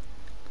 Owen.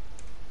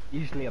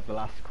 Usually at the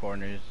last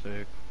corner is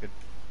a good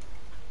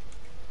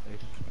place.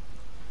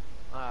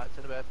 Alright, it's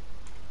in a bit.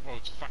 Well,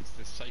 it's the fact that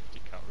this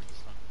safety car is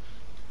so.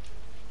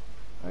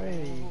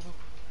 Hey.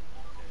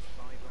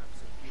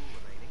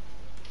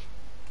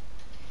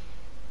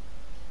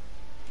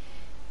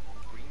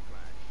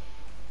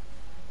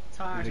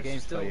 Tires the are game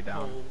still slow you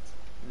down? cold.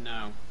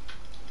 No.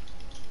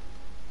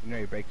 You know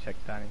your brake check,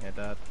 Danny,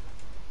 Haddad.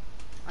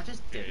 I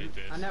just Yeah, he didn't.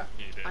 did.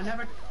 He did. I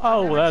never.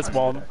 Oh, I never there's touched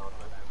one. the-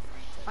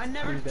 I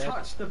never Who's dead?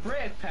 touched the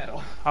brake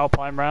pedal.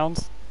 Alpine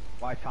rounds.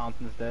 White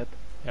Fountain's dead.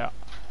 Yeah.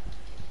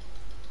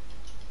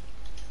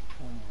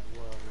 Oh my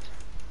word.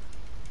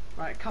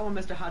 Right, come on,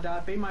 Mr.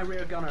 Haddad, be my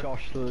rear gunner.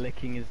 Josh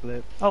licking his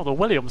lips. Oh, the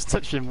Williams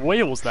touching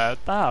wheels there.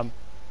 Damn.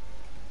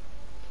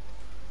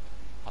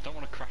 I don't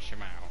want to crash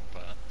him out,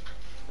 but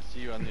I see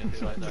you on the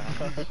inside there.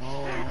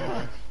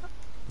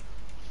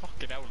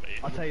 fucking hell, Lee.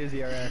 I'll tell you his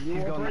ERS.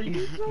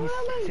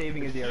 He's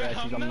saving his ERS.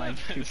 He's on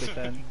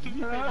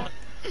 92%.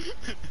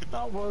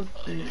 That was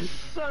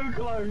so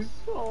close.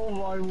 Oh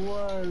my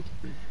word.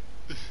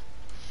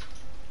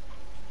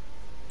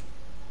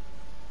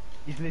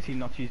 He's literally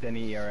not used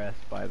any ERS,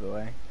 by the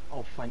way.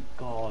 Oh, thank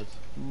God.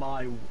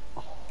 My.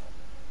 Oh.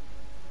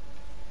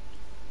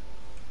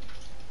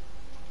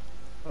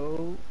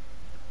 Oh.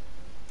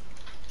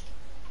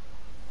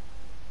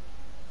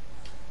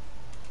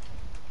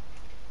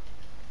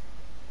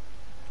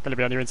 Gonna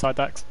be on your inside,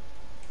 Dax.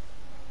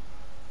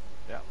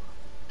 Yeah.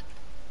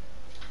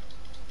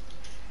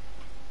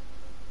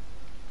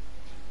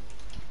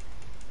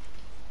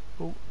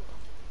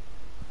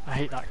 I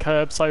hate that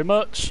curb so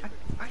much.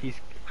 He's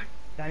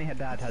Danny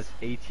Haddad has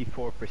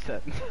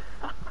 84%.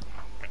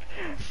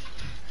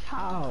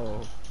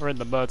 How? We're in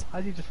the mud.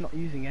 How's he just not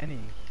using any?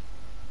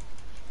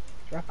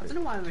 I don't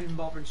know why I'm even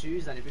bothering to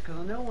use any, because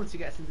I know once he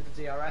gets into the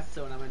DRS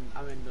zone,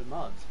 I'm in the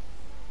mud.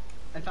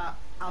 In fact,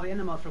 I'll be in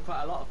the mud for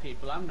quite a lot of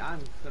people. I'm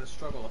going to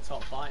struggle with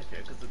top 5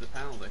 here because of the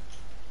penalty.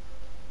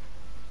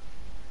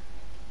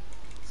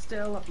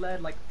 Still, I've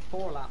led like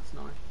 4 laps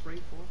now. 3,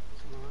 4,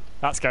 something like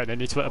that. That's going in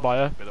your Twitter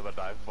bio. Bit of a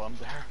dive bomb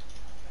there.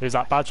 Who's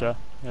that Badger?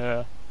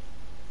 Yeah.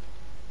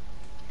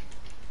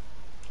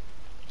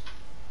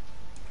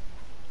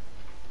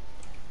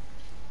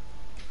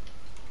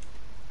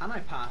 And I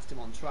passed him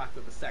on track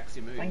with a sexy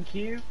move. Thank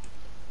you.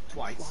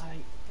 Twice.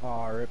 Like,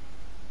 Oh, rip.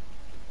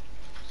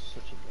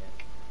 such a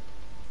dick.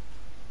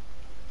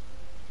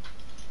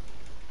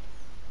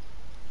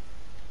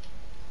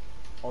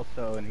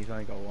 Also, and he's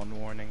only got 1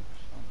 warning.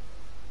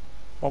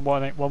 So.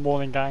 One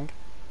warning, gang.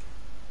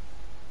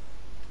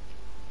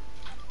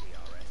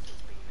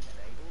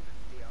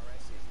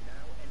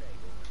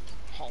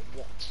 Oh,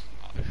 what?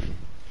 Oh,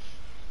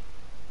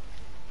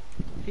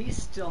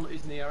 He's still not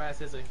using the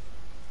ERS, is he?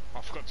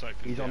 I forgot to open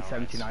He's the on RS.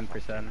 79%.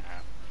 Fucking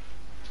hell.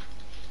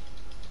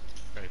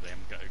 Go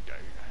Liam, go.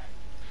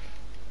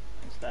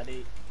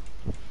 Steady.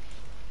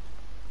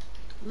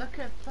 Look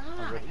at that.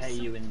 I'll repay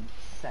you in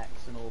sex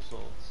and all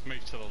sorts.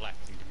 Move to the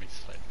left and give me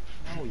slip.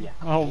 Oh yeah.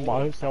 Oh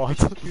my god.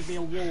 Give me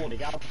a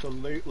warning,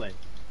 absolutely.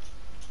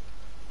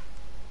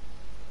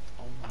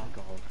 Oh my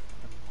god.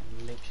 I'm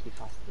literally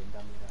faster than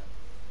Daniel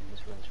in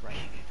this race right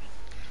now.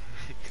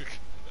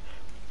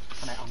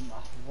 And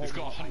He's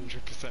got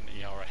 100%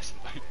 ERS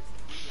though.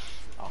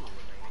 Oh.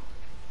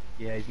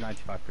 Yeah, he's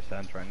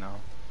 95% right now.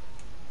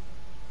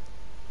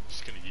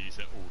 Just gonna use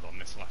it all on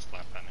this last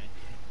lap, Danny.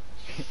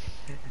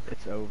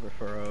 It's over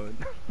for Owen.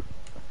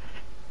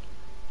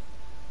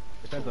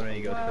 Depends on when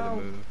he goes for the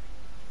move.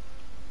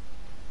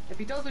 If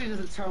he does what he did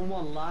at turn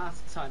 1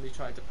 last time he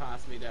tried to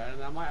pass me there,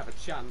 then I might have a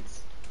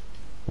chance.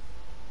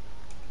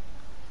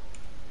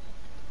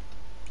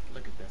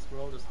 Look at this, we're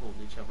all just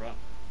holding each other up.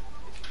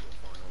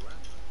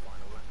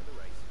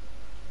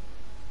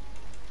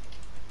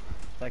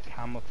 It's like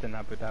Hamilton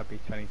Abu Dhabi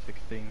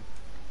 2016.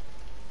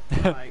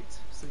 Right,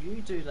 so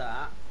you do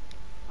that.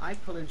 I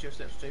pull into your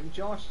slipstream.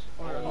 Josh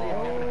or Liam.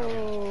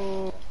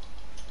 Oh!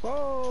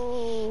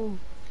 Whoa!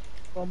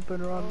 Bump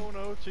and run. Oh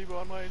no,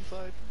 Chiba on my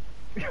inside.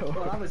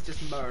 Well, I was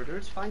just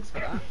murdered. Thanks for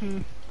that.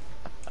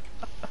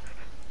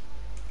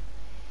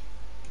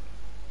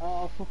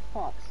 Oh, for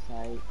fuck's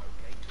sake.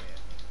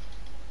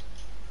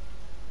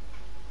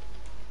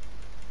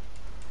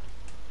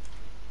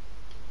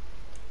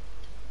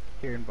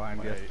 Here in behind,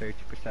 we have 30%,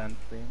 Liam.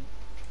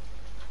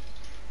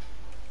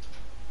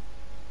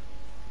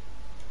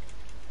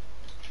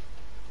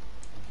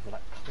 For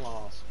that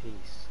class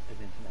piece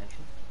of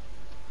information.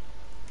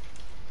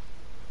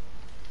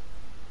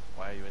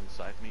 Why are you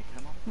inside me,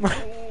 Camel?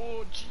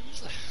 Oh,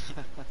 Jesus!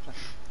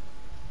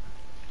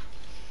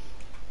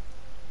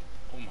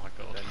 Oh my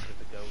god. Then to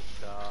the ghost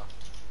star.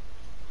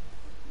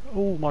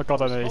 Oh my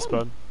god, I nearly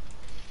spun.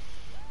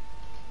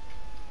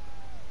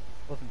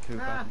 Wasn't too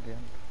bad in the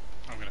end.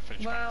 I'm gonna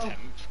finish Well- my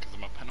 10th because of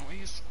my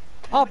penalties.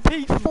 Oh,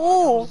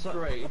 P4!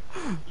 Three.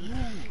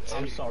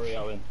 I'm sorry,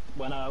 Owen.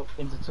 When I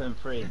into turn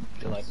 3,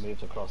 we like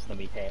moved across, then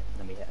we hit, and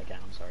then we hit again.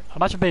 I'm sorry.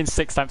 Imagine being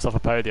 6 tenths off a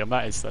podium,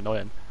 that is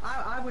annoying.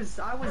 I was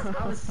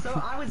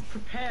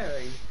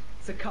preparing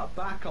to cut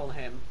back on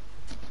him.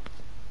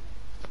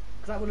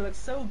 Because that would have looked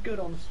so good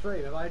on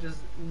stream if I just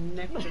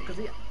nicked it. Because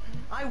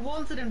I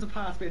wanted him to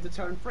pass me into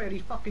turn 3 and he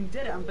fucking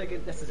did it. I'm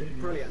thinking this is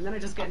brilliant. And then I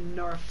just get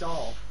nerfed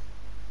off.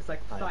 It's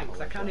like thanks.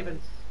 I can't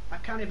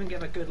even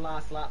give a good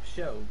last lap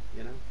show,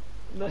 you know.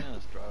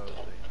 Just drowsy,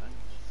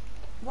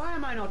 Why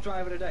am I not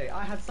driving today?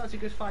 I had such a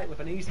good fight with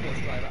an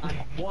esports driver and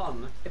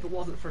won if it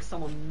wasn't for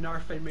someone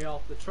nerfing me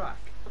off the track.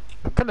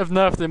 Couldn't have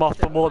nerfed him off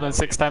for more than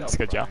 6 tenths,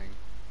 could ya?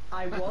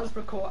 I was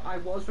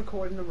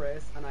recording the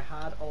race and I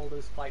had all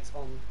those fights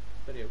on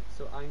video,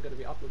 so I'm going to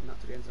be uploading that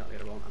to the internet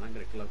later on, and I'm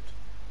going to gloat.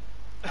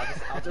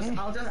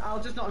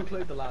 I'll just not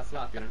include the last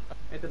lap. You know,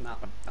 it didn't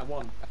happen. I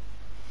won.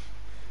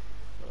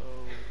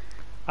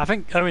 I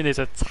think Owen is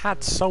a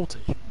tad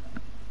salty.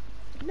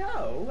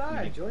 No,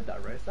 I enjoyed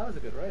that race. That was a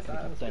good race.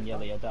 That was good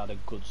Daniele fun. had a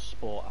good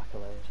sport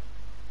accolade.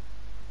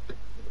 Good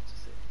to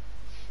see.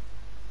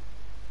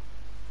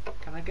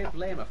 Can I give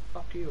Liam a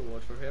fuck you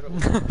award for hero?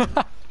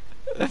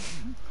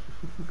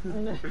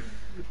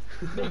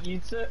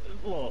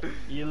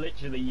 You look,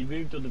 you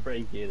moved on the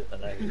braking,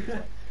 and I was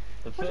like,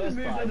 the What do you first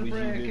mean on time the was you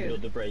braking? moved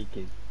on the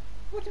braking.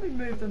 What do you mean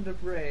moved under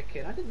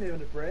braking? I didn't move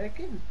under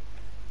braking.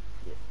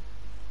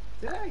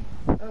 Did I?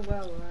 Oh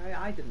well,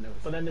 I didn't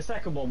notice. But then the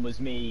second one was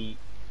me,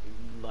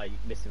 like,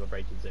 missing my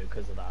braking zone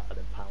because of that, and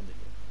then pounding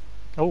you.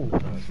 Oh.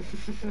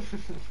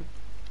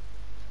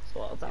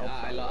 So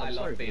I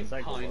love being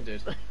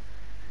pounded.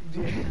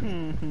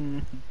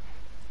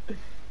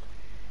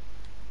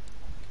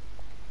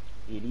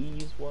 It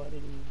is what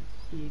it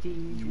is. It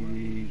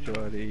is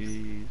what it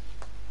is.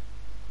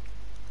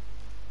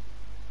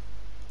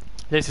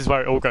 This is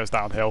where it all goes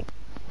downhill.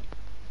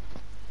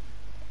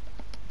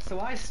 So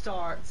I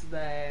start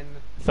then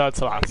Third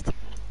to last.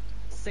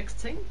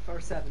 16th or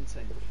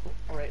 17th?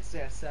 Or it's,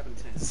 yeah,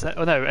 17th.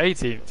 Oh no,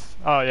 18th.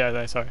 Oh yeah,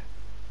 no, sorry.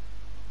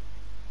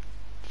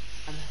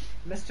 And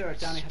Mr.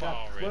 Danny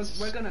Haddad, Spa is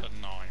we're gonna...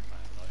 a nightmare,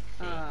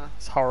 like,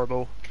 It's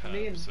horrible.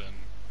 me and- curves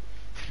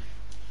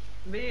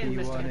and... Me and You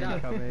Mr. want Haddad,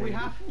 incoming.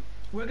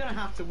 we're gonna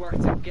have to work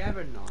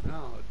together now.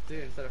 Oh,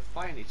 dude, instead of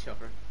fighting each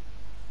other.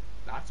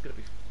 That's gonna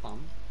be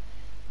fun.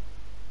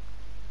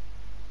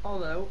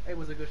 Although, it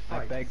was a good I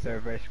fight. beg their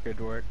very good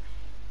work.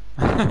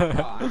 Oh,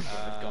 I'm sure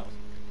it goes.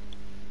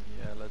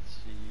 Yeah, let's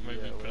see. Maybe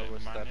put where it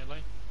was that? manually.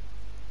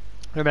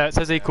 I mean, it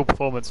says equal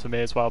performance for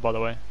me as well, by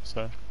the way.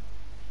 So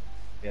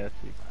Yeah,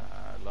 see.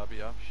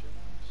 Lobby options.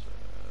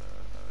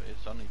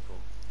 It's unequal.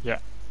 yeah.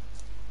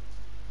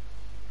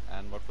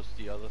 And what was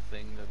the other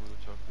thing that we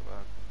were talking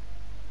about?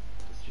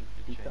 This should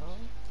be Safety car?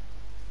 changed.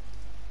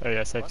 Oh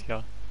yeah, safety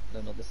car.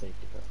 No, not the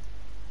safety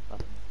car.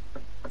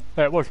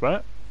 It was,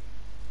 wasn't it?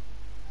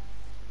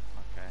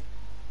 Okay.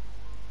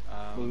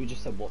 Well, we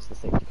just said what's the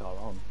safety car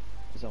on?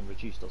 Is it on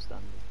reduced or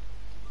standard?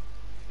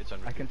 It's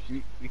on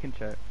reduced. We can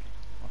check.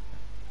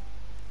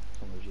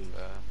 It's on reduced.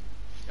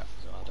 Yeah.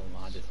 So I don't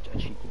mind a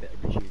cheeky bit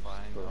of reduced.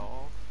 Flying but-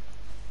 off.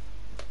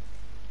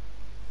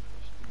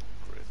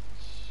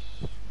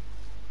 Grids.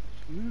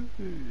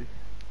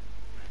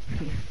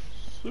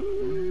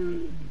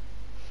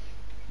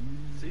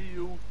 See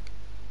you.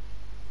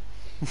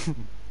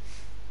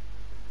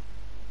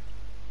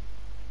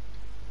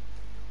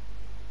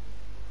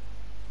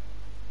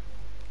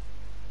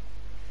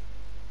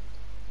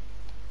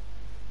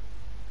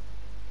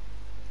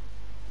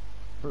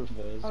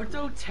 Reverse Oh, grid.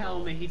 don't tell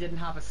me he didn't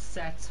have a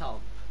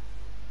setup.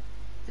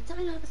 Did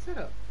Danny have a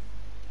setup?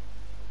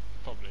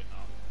 Probably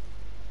not.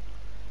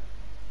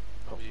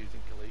 Probably using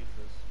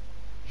Khalifa's.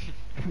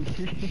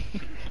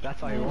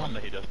 That's how you want Wonder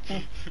it. he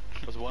doesn't.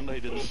 Was wonder he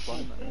didn't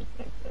spawn that.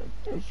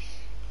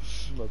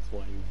 That's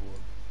why you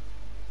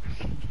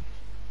won.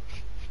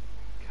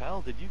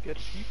 Cal, did you get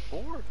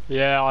P4?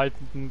 Yeah, I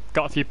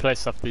got a few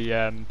places off the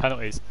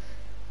penalties.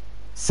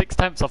 6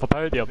 tenths off a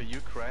podium. But you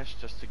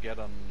crashed just to get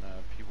on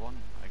P1,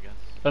 I guess.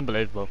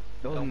 Unbelievable.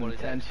 It Don't wasn't worry,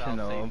 Dex, I'll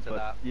intentional, see to but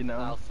that. you know.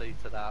 I'll see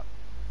to that.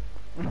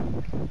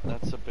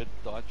 That's a bit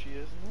dodgy,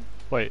 isn't it?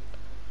 Wait.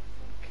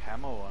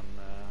 Camo on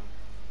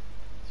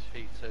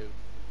P2.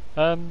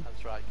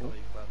 That's right, Khalifa.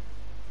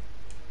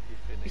 You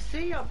You finished.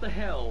 see up the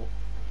hill,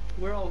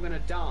 we're all gonna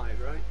die,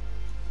 right?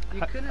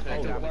 You couldn't have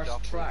picked a damage worse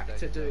off the track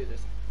to data. do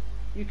this.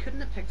 You couldn't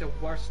have picked a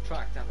worse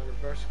track to have a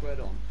reverse grid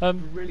on.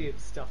 Brilliant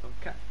stuff.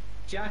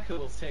 Jacko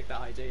will take that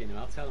idea, you know,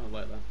 I'll tell him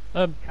about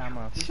that.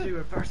 Camera. You should do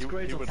reverse You-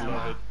 grids you on would camera.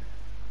 love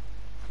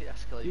it.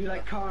 Yes, Khalifa. You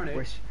like Carnage?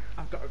 We're,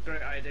 I've got a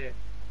great idea.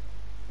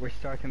 we're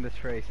starting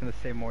this race in the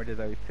same order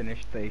that we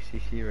finished the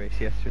ACC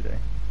race yesterday.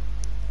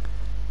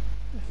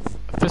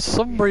 For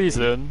some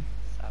reason,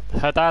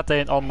 Haddad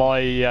ain't on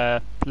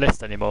my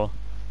list anymore.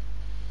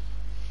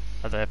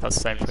 I don't know if that's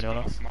the same for It's anyone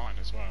gone else. off mine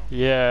as well.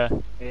 Yeah.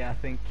 Yeah, I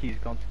think he's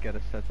gone to get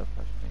a setup,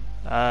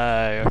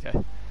 actually.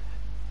 Okay.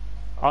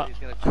 Oh, he's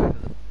going to join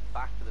at the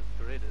back of the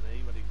grid, isn't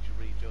he, when he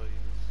rejoins?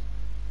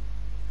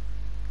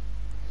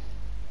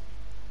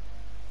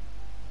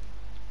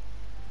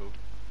 Who?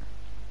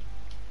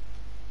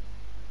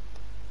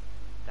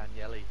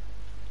 Daniele.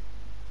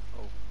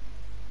 Oh,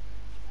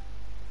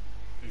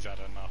 He's had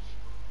enough.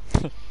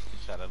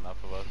 he's had enough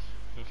of us.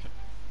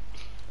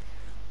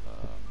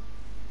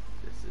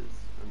 This is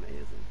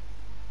amazing.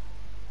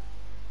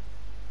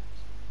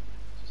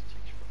 Just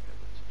takes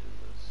forever to do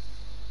this.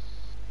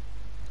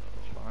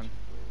 That's fine.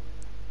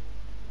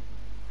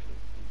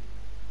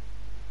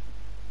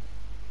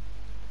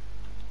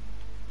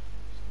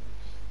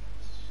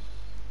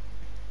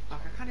 Like,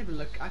 I can't even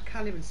look. I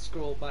can't even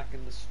scroll back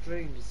in the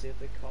stream to see if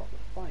they caught the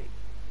fight.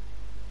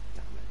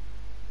 Damn it!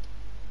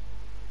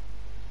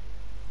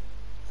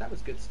 That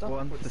was good stuff.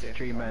 Once before the safety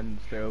stream car.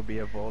 ends, there will be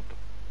a VOD.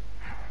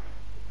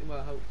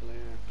 Well, hopefully,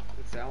 yeah.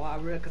 Let's see.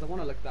 Because I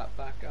want to look that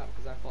back up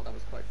because I thought that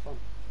was quite fun.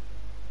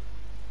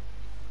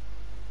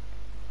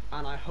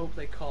 And I hope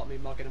they caught me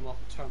mugging him off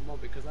at turn 1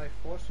 because I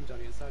forced him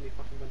down and suddenly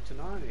fucking went to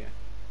Narnia.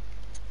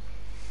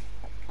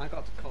 I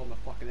got to call him a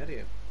fucking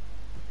idiot.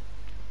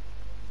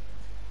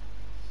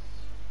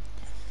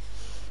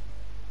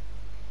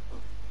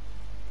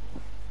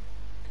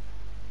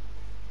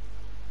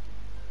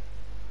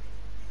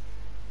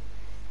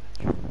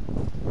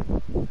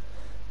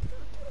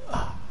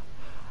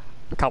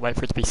 I can't wait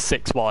for it to be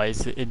 6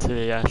 wise into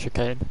the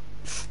chicane.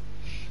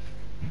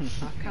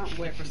 I can't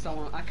wait for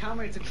someone. I can't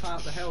wait to climb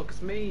up the hill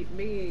because me,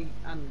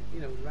 and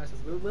you know the rest of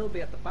us, we'll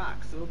be at the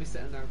back, so we'll be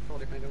sitting there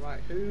probably thinking, right,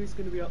 who's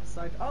going to be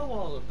upside? Oh,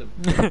 all of them.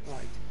 Right.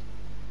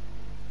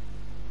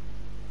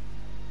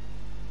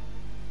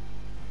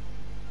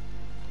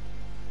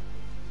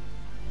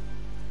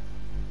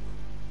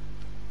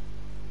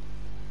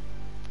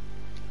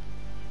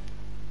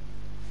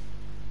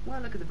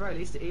 Well, look, at the very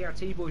least, the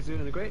ERT boys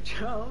doing a great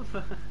job.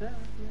 Yeah.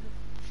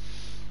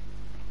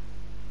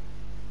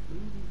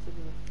 Moving to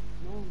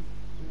the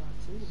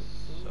non-ERT.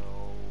 So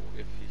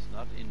if he's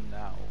not in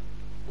now,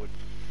 would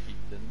he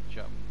then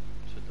jump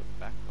to the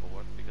back or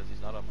what? Because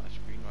he's not on my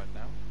screen right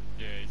now.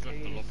 Yeah, he's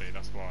left the lobby,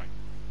 that's why.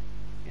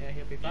 Yeah,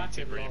 he'll be You back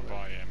need in to the lobby.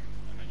 re-invite him,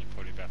 and then you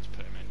probably be able to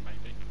put him in,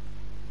 maybe.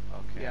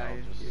 Okay, Yeah, I'll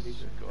you just need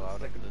to go out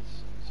of stick him. this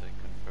and say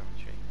confirm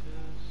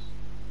changes,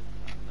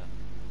 and then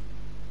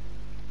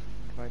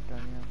Invite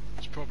Danielle.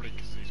 It's probably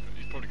because he's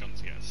probably gone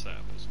to get a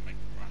setup or something,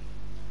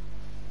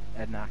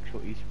 right? An actual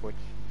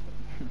esports.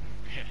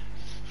 Yeah.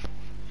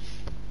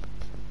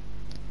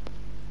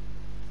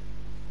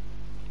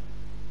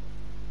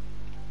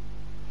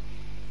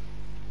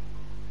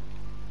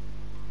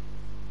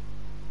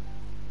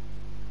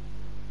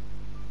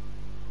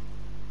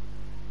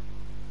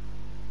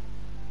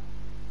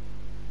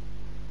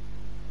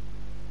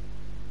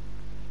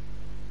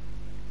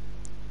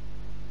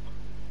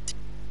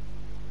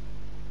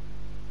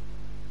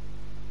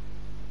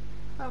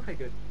 Okay,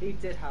 good. He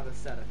did have a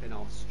setup in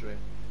Austria.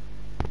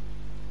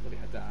 But he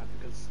had that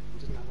because he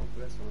doesn't have one for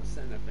this one. I was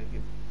sitting there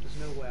thinking, there's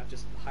no way I've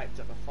just hyped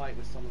up a fight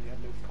with someone who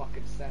had no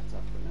fucking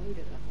setup. But no, he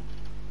did have one.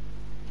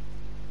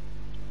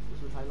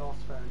 This was I lost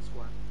fair and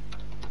square.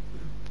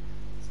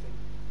 Still.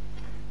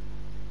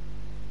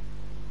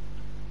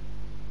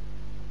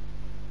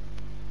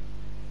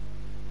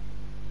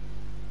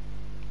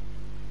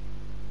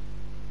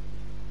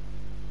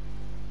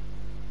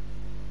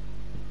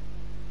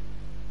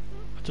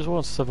 I just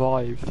want to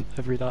survive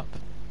every lap.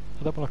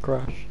 I don't want to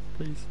crash,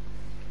 please.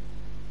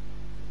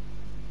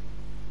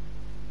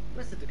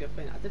 This is the good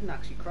thing. I didn't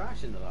actually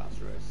crash in the last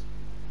race.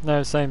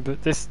 No, same,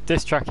 but this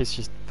track is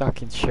just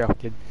fucking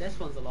shocking. This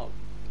one's a lot.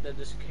 The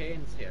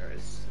chicanes here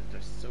they're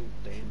so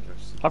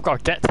dangerous. I've got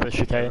to get to the I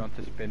chicane. want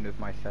to spin with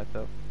my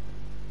setup.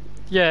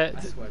 Yeah.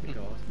 I swear to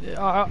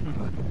God.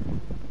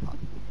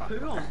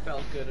 Puon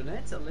felt good in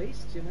it, at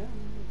least, you know.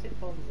 Take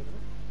positive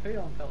in it.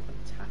 Puon felt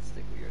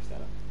fantastic with your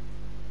setup.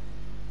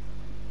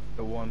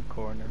 The one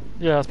corner.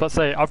 Yeah, I was about to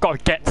say, I've got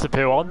to get to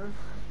Puon.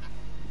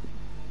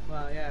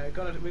 Well, yeah,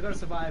 we got to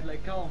survive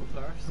Lake Colm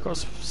first. I've got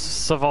to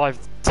survive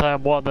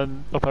turn 1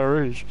 and Upper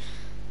Rouge.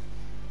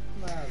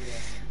 Well, yeah.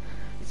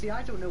 You see,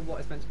 I don't know what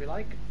it's meant to be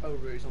like, Eau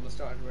Rouge on the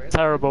start of the race.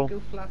 Terrible. Can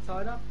you go flat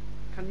tide up?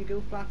 Can you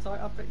go flat tide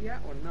up it yet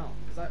or not?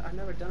 Because I've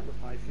never done it with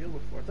high fuel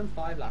before. I've done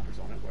 5 lappers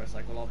on it where it's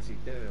like, well, obviously,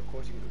 of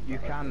course you can go You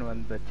flat can up.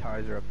 when the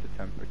tires are up to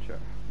temperature.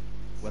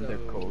 When they're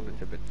cold,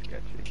 it's a bit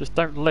sketchy. Just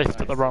don't lift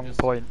at the so wrong just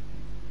point.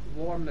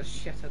 Warm the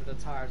shit out of the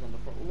tires on the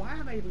front. Why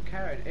am I even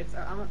caring?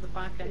 I'm at the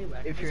back anyway.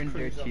 I can If you're in just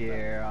cruise up dirty there.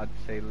 air, I'd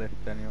say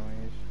lift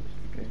anyways, just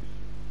in case.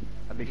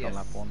 At least on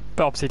lap 1.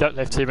 But obviously don't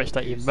lift too much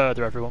that you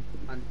murder everyone.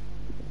 And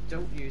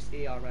don't use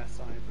ERS either.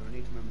 I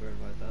need to remember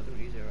about that. Don't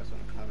use ERS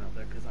when I'm climbing up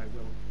there because I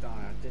will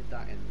die. I did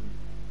that in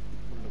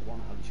one of the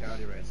 100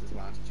 charity races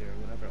last year,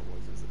 whatever it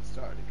was. It was at the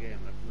start of the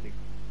game, and I really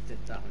did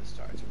that when it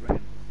started to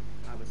rain.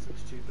 I was so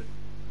stupid.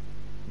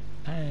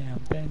 Damn,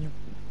 Daniel.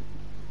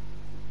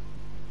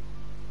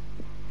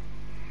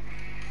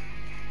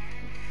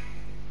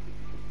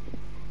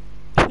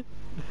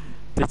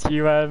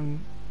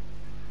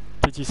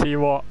 Did you see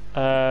what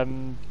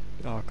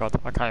oh god,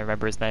 I can't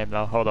remember his name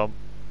now, hold on,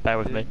 bear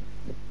with me.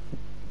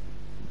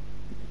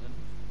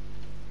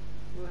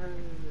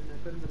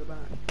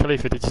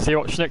 Khalifa, did you see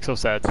what Schnicksel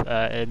said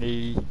in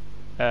the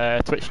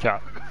Twitch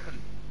chat?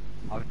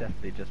 I've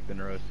definitely just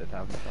been roasted,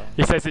 haven't I?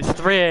 He says it's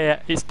 3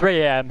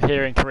 AM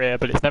here in Korea,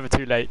 but it's never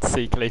too late to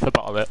see Khalifa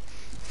bottle it.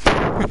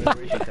 Where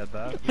she said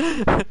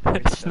that?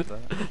 Where she said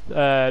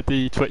that?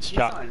 The Twitch You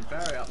chat. sound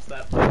very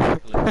upset. Where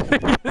Where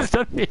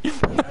did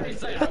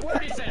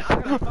he say?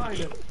 I'm gonna find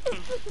him.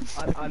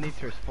 I need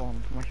to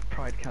respond. My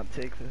pride can't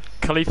take this.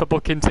 Khalifa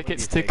booking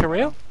tickets to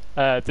Korea?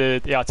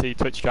 The ERT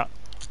Twitch chat.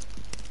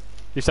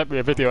 You sent me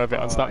a video of it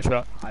on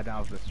Snapchat. I don't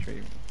have the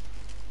stream.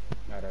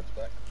 Haddad's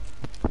back.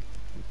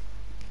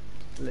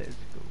 Let's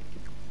go.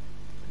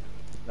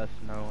 Let us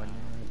know when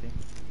you're ready.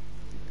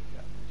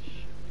 yeah,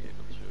 should be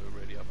able to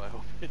ready up. I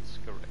hope it's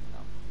correct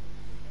now.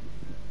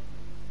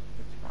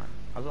 It's fine.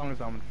 As long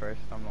as I'm in first,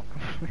 I'm not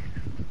complaining.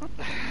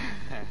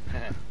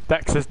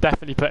 Dex has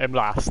definitely put him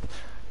last.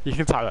 You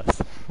can tell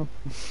us.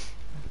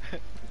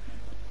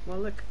 Well,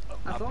 look,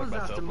 I'll as put long as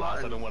myself Aston last. I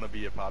Martin, don't want to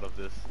be a part of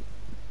this.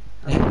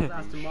 as long as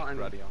Aston Martin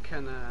Radio.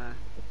 can,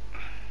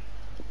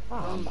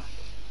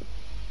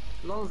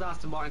 as long as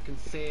Aston Martin can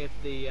save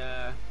the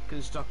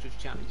constructors'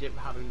 championship,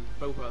 having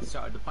both of us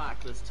started the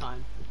back this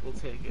time, we'll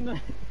take it.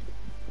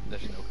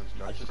 There's no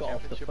I constructors just got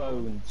off the championship.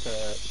 phone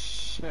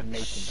to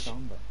Nathan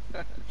Samba.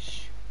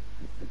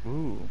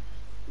 Ooh.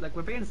 Like,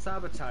 we're being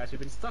sabotaged. We've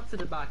been stuck to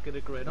the back of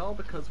the grid all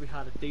because we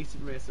had a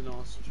decent race in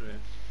Austria.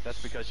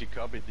 That's because you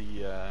copied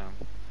the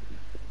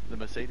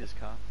Mercedes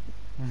car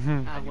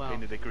Mhm. Ah, and you well.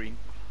 painted it green.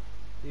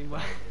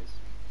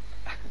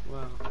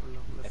 Well,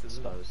 this is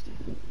Exposed.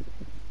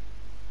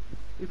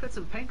 we put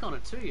some pink on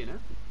it too, you know.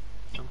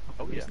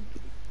 Oh yeah.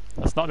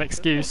 That's not an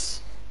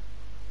excuse.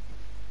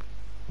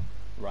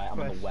 Right, I'm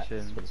on the wets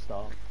Question. for the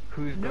start.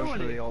 Who's No going one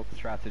for is. the alt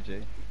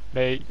strategy?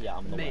 Me. Yeah, I'm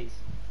on the Me. wets.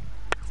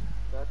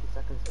 30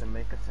 seconds to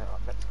make a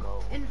setup, let's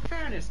go. In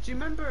fairness, do you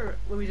remember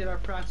when we did our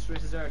practice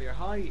races earlier,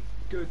 how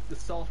good the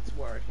softs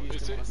were if you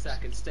used Is them on a it-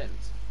 second stint?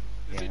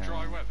 Is it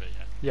dry weather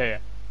yet? Yeah, yeah.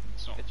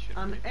 It's not. It should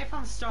And be. if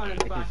I'm starting at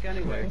the back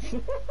anyway,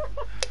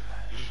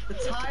 the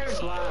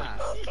tyres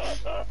last.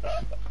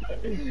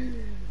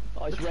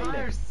 Oh, it's The raining.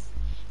 tyres.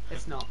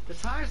 It's not. The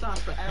tyres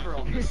last forever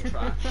on this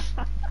track.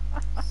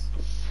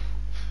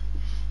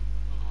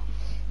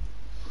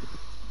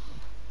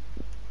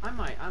 I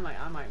might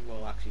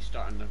well actually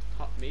start in the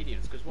hot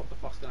mediums, because what the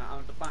fuck's gonna happen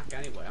at the back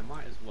anyway? I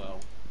might as well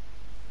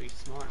be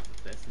smart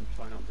with this and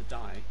try not to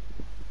die,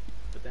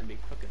 but then be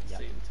quick at the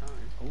same time.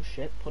 Oh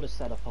shit, put a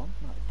setup on.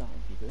 That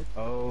would be good.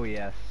 Oh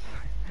yes,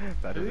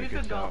 that is Who a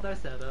good forgot shout. their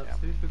setups? Yeah.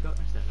 Who forgot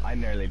their setups? I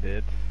nearly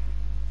did.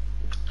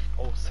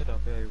 Oh, set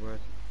up, yeah, you were.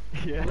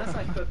 Yeah. Unless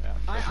I put, Yeah,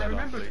 I set up,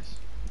 remembered. please.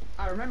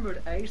 I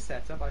remembered a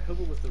setup. I hope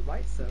it was the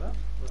right setup.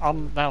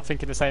 I'm now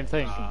thinking the same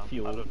thing.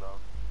 Fuel. I don't know.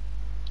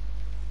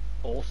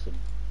 Awesome.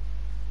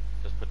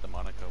 Just put the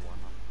Monaco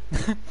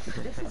one on.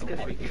 This is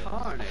gonna be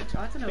carnage.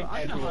 I don't know. I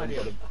have no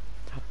idea.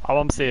 Oh,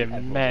 I'm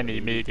seeing many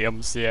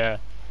mediums, yeah.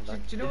 Do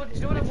you know what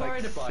I'm It's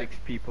worried like about? 6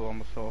 people on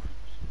the soft.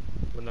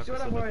 We're not Do you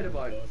know what I'm gonna worried set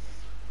up. about?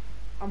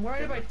 I'm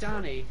worried about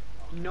Danny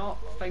not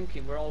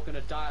thinking we're all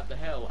gonna die up the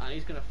hill, and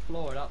he's gonna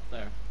floor it up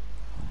there.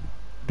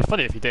 It'd be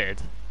funny if he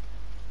did.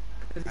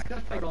 Because he's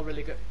gonna think we're all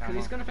really good. Because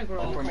he's gonna think we're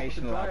all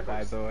Information competent lab, by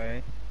drivers. the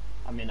way.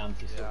 I'm in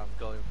anti Yeah, I'm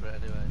going for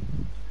it anyway.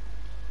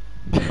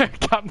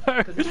 Camo.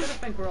 Because he's gonna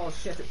think we're all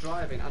shit at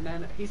driving, and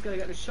then he's gonna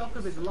get the shock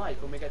of his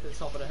life when we get to the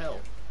top of the hill.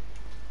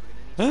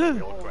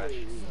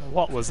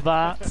 What was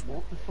that?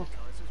 What the fuck?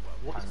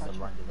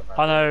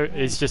 I know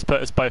he's just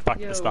put us both back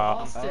at Yo, the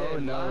start. Austin, Oh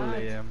no,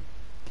 lad. Liam.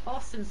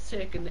 Austin's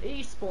taking the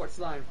esports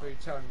line through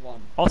turn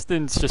 1.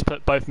 Austin's just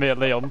put both me and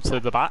Liam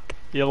to the back.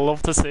 You'll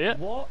love to see it.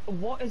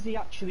 What has he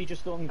actually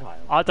just done, Kyle?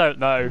 I don't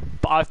know,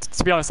 but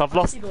to be honest, I've I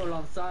lost. actually go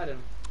alongside him.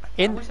 I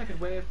In wish I could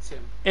wave to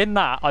him. in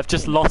that, I've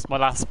just lost my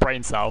last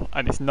brain cell,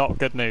 and it's not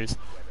good news.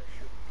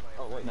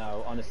 Oh wait,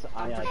 no, honestly,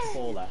 I had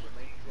 4 left.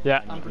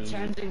 Yeah, I'm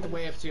pretending to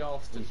wave to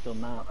Austin. He's done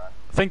that.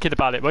 thinking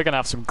about it, we're gonna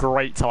have some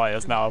great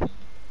tyres now.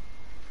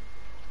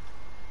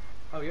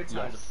 Oh, your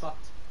tires are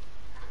fucked.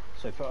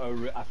 So for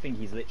I think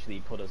he's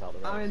literally put us out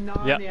the I'm race. in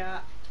Narnia.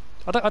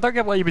 I don't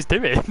get what he was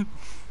doing.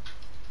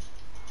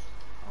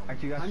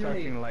 Aren't you guys I'm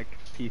really- starting like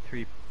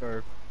P3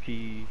 or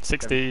P16?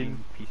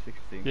 16.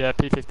 P16. Yeah,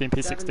 P15,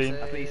 P16. 17.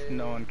 At least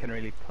no one can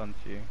really punch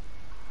you.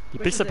 You'd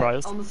Which be is it,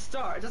 surprised. on the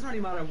start, it doesn't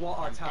really matter what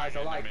our tires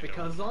are like,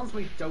 because as long as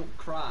we don't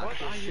crash,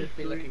 we should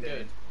be looking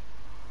good.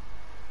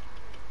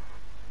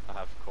 I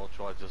have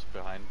Courtois just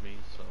behind me,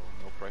 so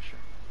no pressure.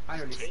 I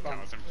nearly 2 spun.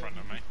 cars in front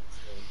of me.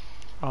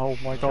 Oh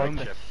my Knowing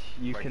god. that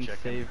you Right can check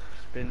save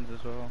spins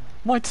as well.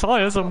 My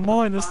tyres are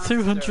minus Faster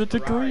 200 Ferrari in front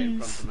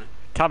degrees. of me.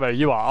 Camo,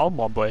 you are on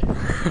one, boy.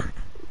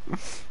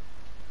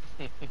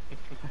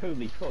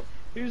 Holy fuck.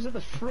 Who's at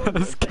the front?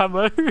 That's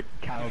Camo.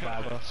 Cow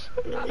Baba.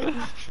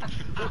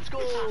 Let's go!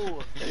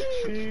 What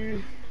are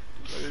you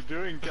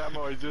doing,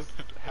 Camo? Are you just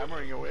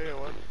hammering away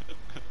or what?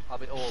 I'll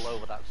be all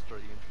over that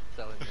stream,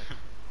 telling you.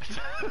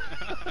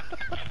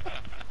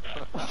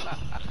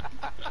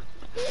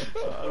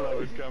 I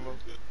love it, Camo.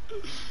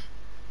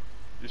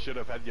 You should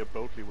have had your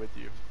Boatley with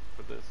you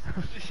for this.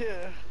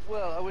 Yeah,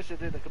 well, I wish I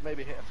did. I could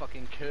maybe hit a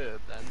fucking curb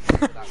then,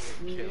 without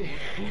getting killed.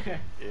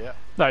 Yeah.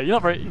 No, you're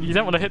not very, you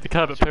don't want to hit the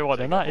curb at P1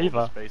 in that Take up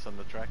all the either. Space on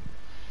the track.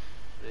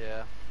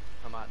 Yeah,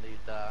 I might need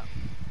that.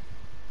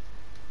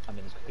 I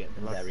mean, it's getting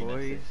Good luck, very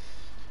boys.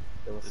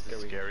 messy. This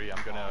is scary.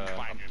 I'm gonna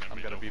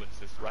be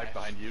right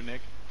behind you,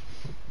 Nick.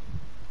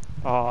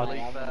 Oh,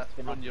 Believe I've that. just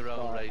been Run up your to own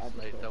start, race, I've just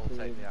mate. got Don't to-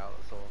 take me out.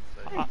 That's all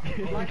I'm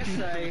saying. Like I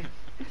say,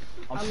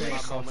 I'm At saying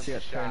least- Courtois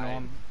at turn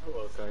on.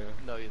 Oh, okay.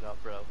 No, you're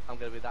not, bro. I'm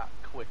gonna be that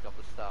quick off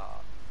the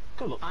start.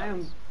 Good luck,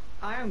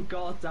 I am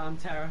goddamn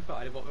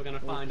terrified of what we're gonna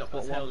find up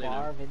this hill, you What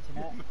bar know. of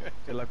internet?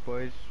 Good luck,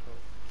 boys.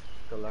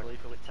 Good luck. Believe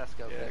it with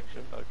Tesco Yeah,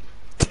 connection. good luck.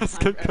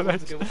 Tesco Everyone's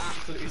connection. gonna go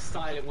absolutely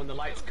silent when the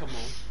lights come on.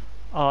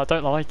 Oh, I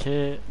don't like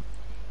it.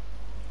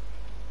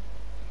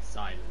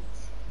 Silence.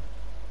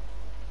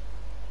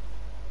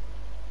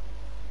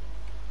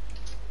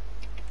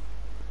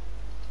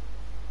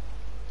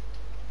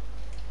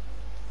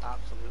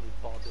 Absolutely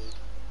bothered.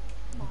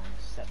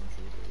 Minus 70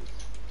 degrees.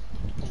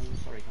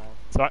 Oh, sorry, Kyle.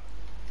 It's alright.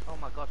 Oh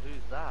my god,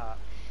 who's that?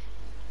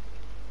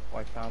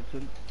 White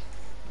Fountain.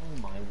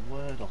 Oh my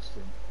word,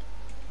 Austin.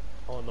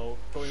 Oh no,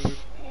 going with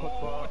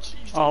Courtois.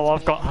 Oh,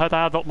 I've got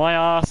Haddad up my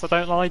ass. I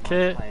don't like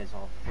it. Players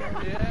off.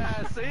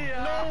 Yeah, see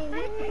ya!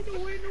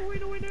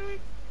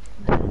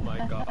 Oh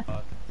my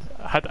god.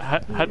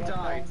 Who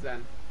died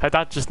then?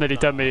 Haddad just nearly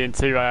done me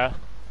into a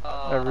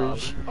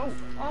rouge.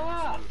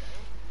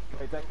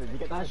 Exactly, you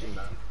get that shit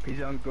now. Please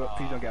don't get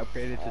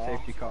upgraded to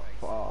safety car.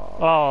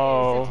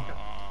 Oh.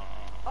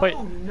 Wait.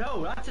 Oh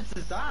no, that's a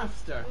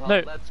disaster. Well,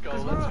 No. let's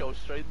go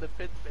straight in the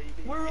pit, baby.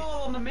 We're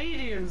all on the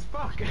medians,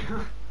 fuck.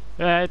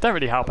 Yeah, it don't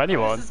really help This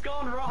anyone. has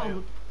gone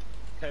wrong.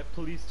 Okay,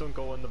 please don't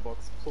go in the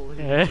box, please.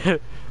 Yeah.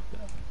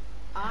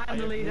 I'm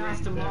the lead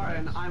Aston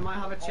Martin. I might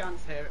have a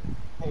chance here.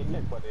 Hey,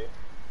 Nick, buddy.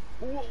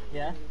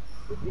 Yeah?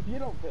 If you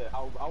don't pit, I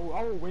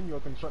will win your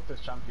Constructors'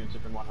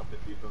 Championship in one of the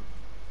seasons.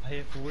 I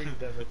have winged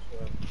them.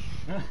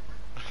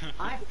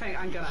 I think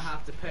I'm gonna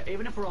have to pit,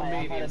 even if we're on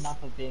I've had medians.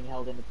 enough of being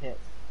held in the pits.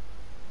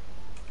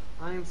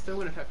 I'm still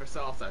gonna pick for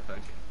sauce, I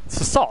think. It's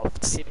for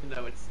softs. Even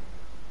though it's...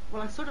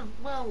 Well, I sort of...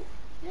 Well,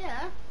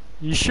 yeah.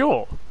 You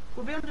sure?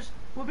 We'll be under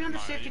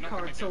safety you're not car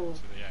gonna till... get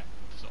to the end.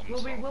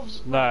 On We'll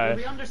No.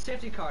 be under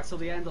safety car till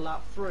the end of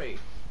lap 3.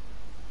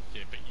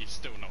 Yeah, but you're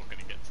still not going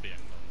to get to the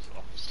end on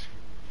softs.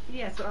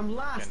 Yeah, so I'm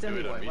last Can do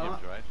it anyway. on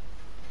mediums, Well, right?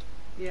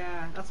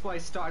 yeah, that's why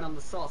starting on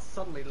the sauce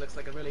suddenly looks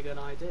like a really good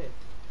idea.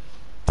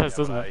 Does,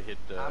 doesn't I it? hit,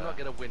 I'm not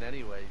going to win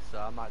anyway, so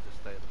I might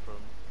just stay at the front.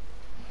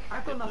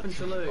 I've got nothing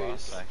to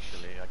lose.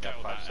 Actually, I got Get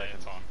all 5 that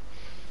seconds. airtime.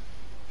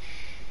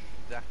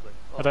 Exactly.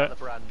 All I don't- about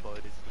the brand,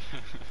 boys.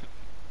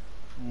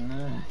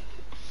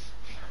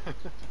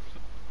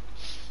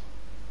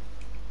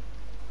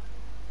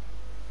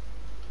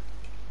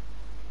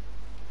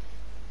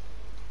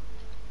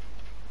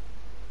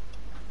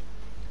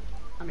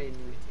 I mean,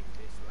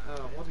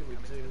 what do we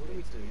do? What do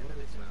we do?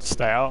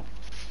 Stay out.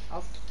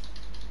 I'll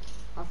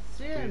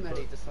see how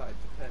many decide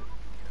to pick.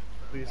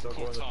 Please don't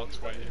go in the box.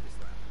 Cortans, wait.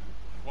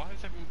 Why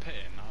is everyone pitting?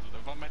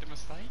 Have I made a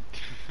mistake?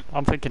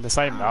 I'm thinking the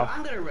same now.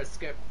 I'm gonna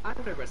risk it. I'm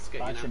gonna risk it,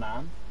 That's you your know.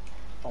 man.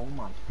 Oh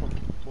my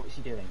fucking, what is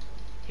he doing?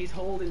 He's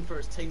holding for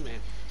his teammate.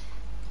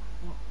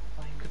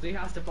 Because he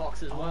has to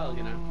box as well,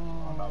 you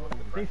know.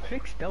 They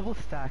fixed double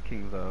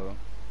stacking though.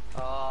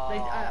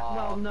 Oh,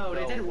 Well, no,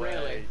 they didn't way.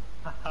 really.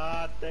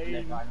 Haha,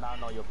 Dane. I now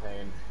know your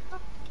pain.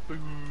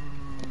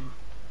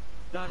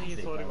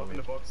 Danny's holding up in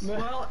the box.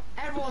 Well,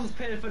 everyone's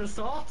pitted for the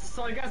sauce,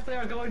 so I guess they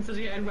are going to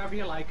the end whether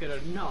you like it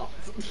or not.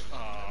 Oh,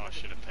 I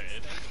should have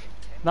pitted.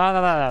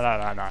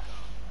 No.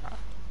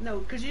 No,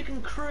 because you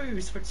can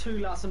cruise for 2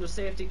 laps on the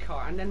safety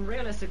car, and then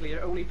realistically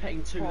you're only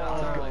paying 2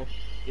 laps early.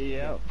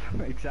 Yep,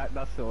 exact.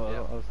 That's what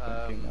Yep, I was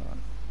thinking.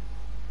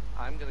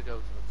 I'm going to go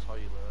to the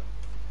toilet.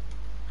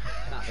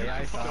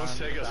 Don't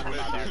take us with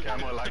you,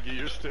 camera, like you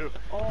used to.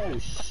 Oh,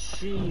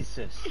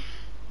 Jesus.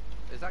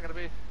 Is that going to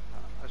be...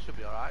 I should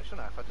be alright,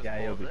 shouldn't I? If I just Yeah,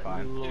 you'll hold be it?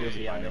 fine. You'll Bloody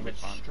be hell, fine. You'll be it's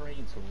fine.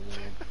 straight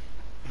toward.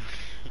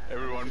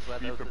 Everyone Where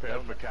be those that prepared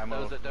don't- for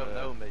camo. Those that don't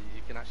know me,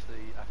 you can actually...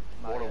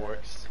 my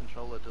Waterworks.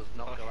 controller does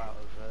not go out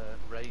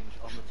of range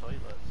on the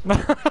toilet.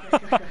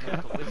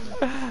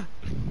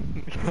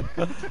 You can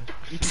put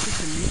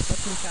the mute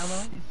button,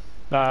 camo.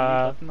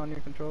 Nah, Mute button on your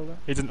controller.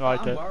 he didn't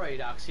like I'm it.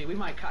 worried actually, we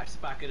might catch us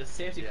back at a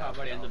safety car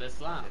by the end of this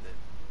lap.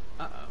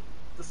 Uh-oh.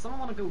 Does someone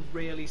want to go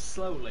really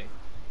slowly?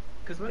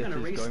 Because we're going to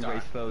It's just going very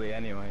restart. slowly,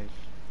 anyways.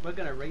 We're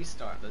going to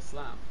restart this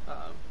lap.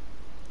 Uh-oh.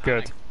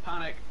 Good.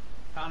 Panic.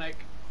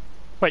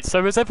 Wait,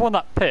 so was everyone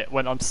that pit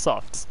went on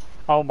softs?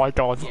 Oh my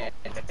god. Yeah.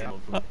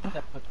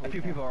 A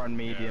few people are on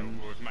medium.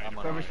 Yeah, we've made a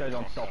Whoever right says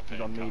on cross soft up is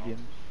here, on Carl.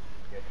 medium.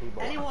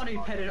 Anyone who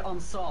pitted on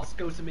sauce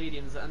goes to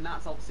mediums, and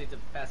that's obviously the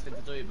best thing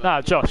to do. But Nah,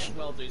 you Josh. might as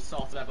well do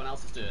soft if everyone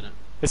else is doing it.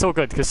 It's all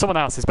good because someone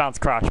else is bound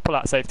to crash. Pull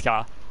out safety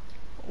car.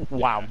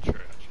 Wow. Yeah,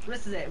 true, actually.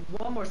 This is it.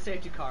 One more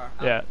safety car.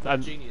 And Yeah, we're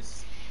and-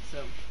 genius.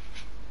 So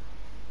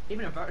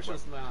even a virtual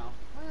now.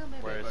 Well,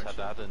 maybe Where a is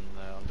virtual. Haddad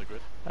on the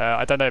grid?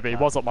 I don't know, but he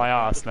was up my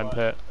arse and then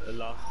pit.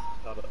 Last,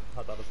 Haddad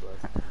is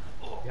last.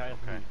 Behind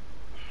Okay.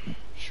 me.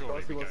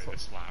 Surely Because we he go was-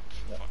 this lap.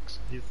 Yeah. Fuck's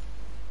sake.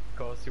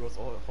 Because he was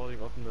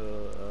holding up in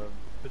the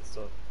pit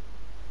stop.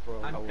 For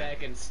an I'm hour.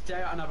 begging.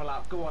 Stay another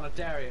lap. Go on, I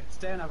dare you.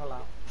 Stay another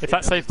lap. If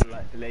that safety,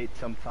 Late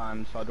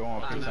sometimes, so I don't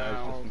want to I put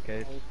out know. just in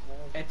case.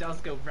 It does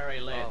go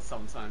very late Oh.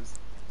 sometimes.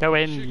 go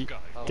in, Should you, go.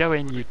 go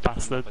in, Would you have done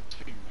bastard. another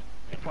 2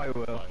 minutes. I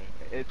will.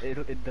 Like,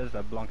 It does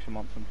that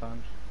Blanchemont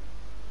sometimes.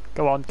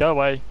 Go on, go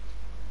away.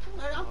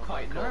 I'm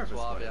quite nervous.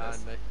 Courtois about behind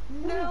this.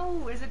 me.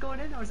 No, is it going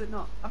in or is it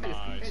not? I think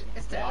No, it's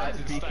it's dead.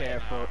 not. Be Stay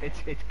careful. now.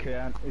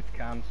 It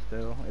can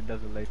still. It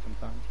does it late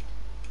sometimes.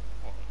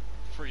 what?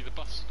 Through the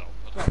bus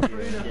stop?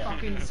 Through the Yeah.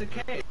 fucking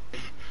cicada.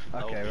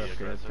 Don't Okay, be that's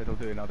good. aggressive. It'll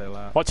do another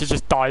lap. Watch it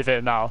just dive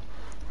in now.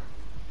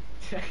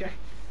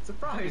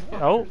 Surprise.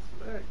 Oh.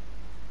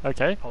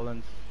 Okay.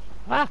 Holland's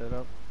Ah. set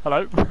up.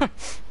 Hello.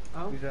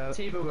 Oh, Who's out?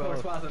 Thibaut Who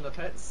else? Courtois in the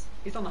pits.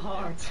 He's on the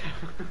hard.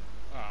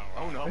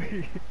 Oh no.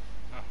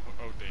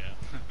 Oh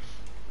dear.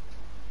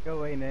 Go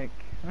away, Nick.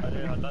 I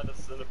think Haddad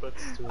is in the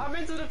pits too. I'm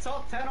into the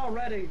top 10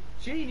 already.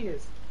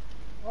 Genius.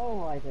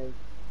 Oh, I do.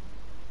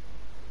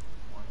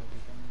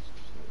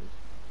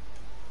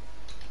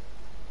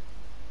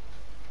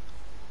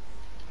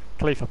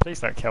 Khalifa, please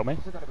don't kill me.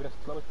 This is gonna be the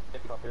slowest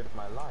pickup period of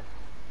my life.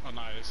 Oh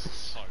no, this is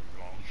so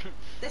long.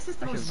 This is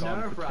the I most should've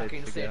gone for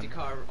nerve-wracking pits safety again.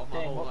 car of my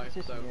Dane, whole what life.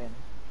 position So. you in?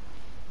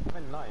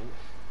 I'm in 9th.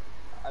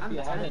 I'd I'm be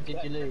the ahead 10th. of Did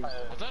you Dex lose?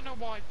 I don't know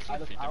why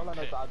Cliffy All I didn't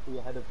know is pit. I'd be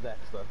ahead of Dex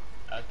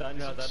though.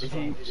 Daniel, that is Is he-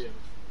 on medium.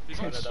 He's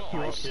on soft.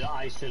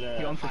 I should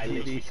He wants a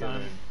TV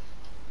channel.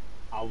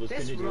 I was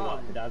This going to do run-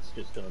 what Haddad's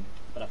just done,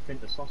 but I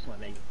think the sauce might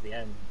make it to the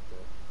end.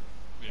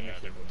 But Yeah,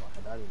 they will.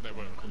 Haddad is They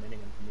going to will. come in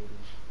again for medium.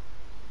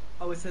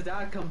 Oh, it's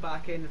Haddad come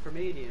back in for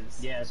mediums.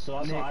 Yeah, so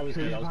that's Nick, what I was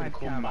doing. I was going to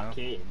who's come behind back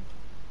Camo? in,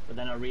 but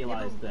then I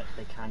realised but- that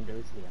they can go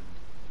to the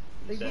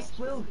end. They So- just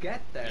will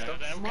get there. Yeah,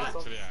 they'll Smart.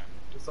 get to the end.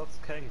 The shots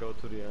can go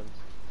to the end.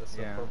 That's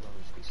Yeah. no problem.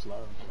 Just be slow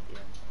at the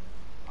end.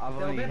 I've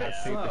They'll only be a had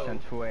bit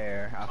 3% slow.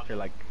 wear after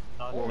like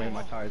Not warming my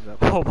really. tires up.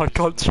 Oh my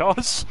god,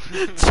 Josh!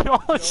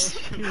 Josh!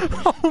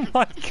 Oh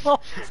my god!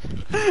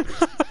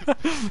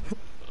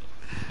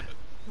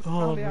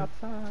 Oh, the no.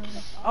 outside.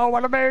 Oh,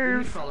 what a The only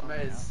move! problem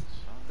is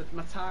that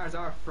my tyres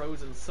are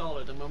frozen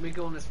solid, and when we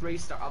go on this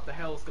restart up the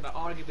hill, it's going to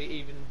arguably be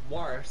even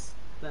worse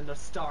than the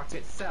start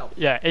itself.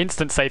 Yeah,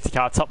 instant safety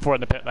car, top 4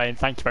 in the pit lane,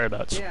 thank you very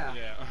much. Yeah.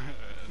 Yeah.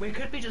 We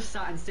could be just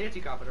sat in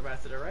safety car for the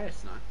rest of the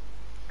race now.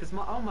 Because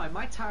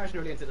my tyre's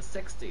nearly into the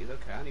 60s.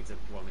 Okay, I need to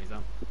warm these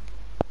up.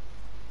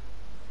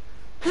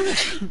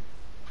 Could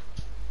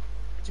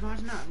you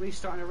imagine that?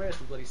 Restarting a race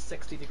with bloody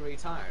 60-degree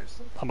tyres?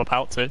 I'm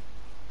about to.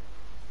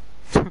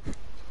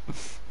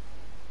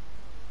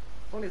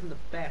 Probably isn't the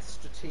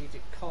best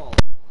strategic call.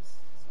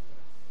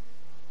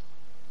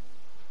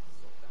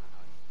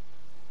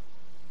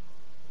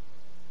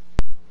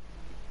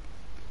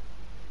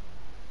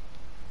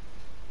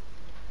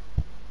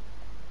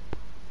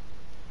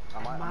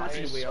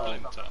 Imagine we all.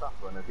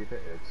 Splinter. If he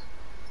fitted.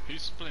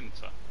 Who's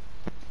Splinter?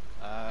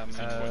 I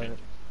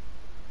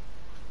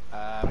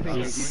think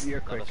He's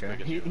you're not as quicker.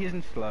 big as you. He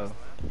isn't slow.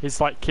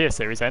 He's like Kia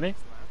Series, ain't he?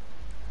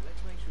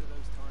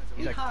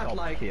 He's like had, top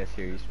like- Kia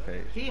Series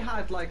pace. He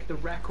had like the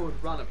record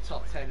run of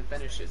top 10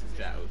 finishes in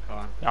Jacko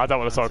car. I don't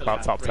want to talk Until he about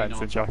had top 3 10s in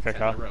non-top Jacko 10 in a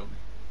car. row.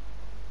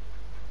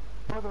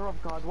 Mother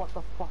of God, what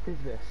the fuck is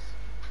this?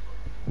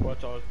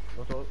 What all?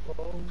 Well,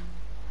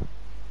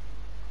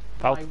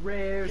 My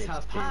rears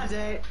have had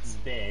it.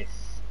 This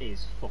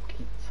is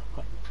fucking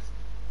tight.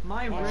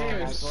 My Oh,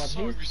 rears. God.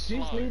 So who's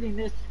slow. leading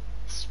this?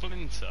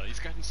 Splinter, he's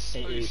getting so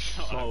It is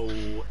slow.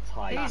 so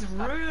tight. He's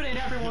ruining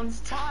everyone's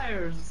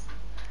tyres.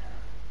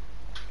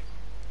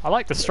 I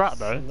like the strat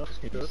though.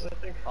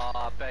 Oh,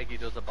 I beg he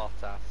does a bot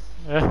ass.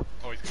 Yeah.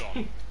 Oh, he's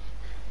gone.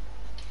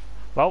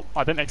 Well,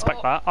 I didn't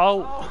expect that.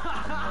 Oh!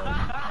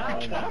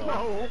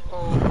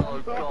 Oh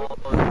my god.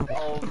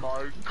 Oh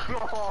my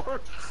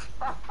god.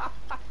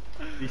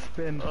 He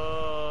spin.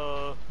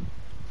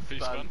 Fish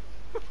Bad. gun.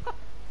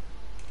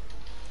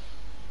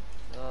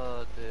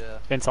 Oh dear.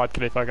 Inside,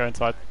 Khalifa, go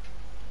inside.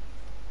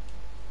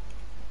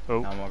 Oh.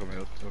 Now I'm not gonna be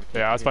able to.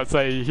 Yeah, I was about to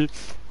say, he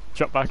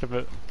dropped back a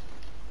bit.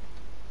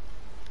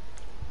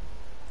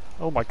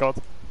 Oh my god.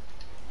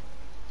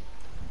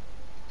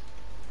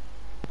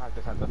 I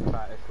just had the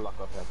fattest luck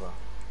of ever.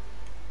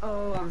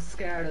 Oh, I'm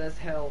scared of this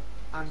hill.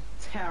 I'm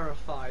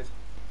terrified.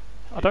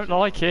 I don't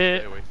like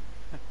it.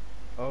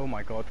 Oh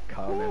my god,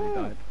 Carl nearly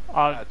died.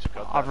 I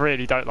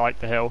really don't like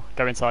the hill.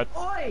 Go inside.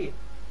 Oi!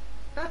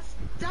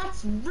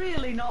 That's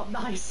really not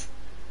nice.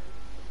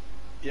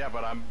 Yeah,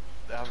 but I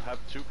have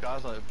 2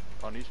 cars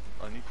on each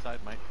side,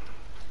 mate.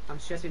 I'm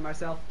shitting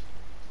myself.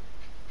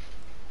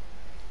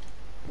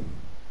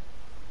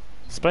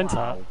 Splinter.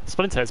 Wow.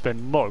 Splinter has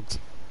been mugged.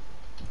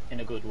 In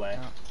a good way.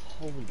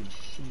 Holy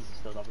Jesus,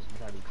 though, that was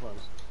very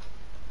close.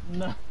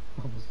 No.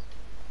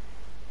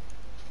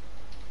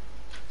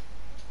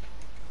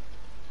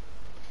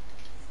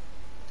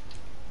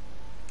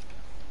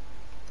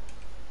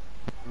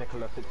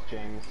 Nicholas, it's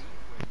James.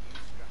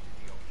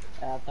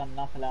 I've done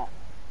enough of that.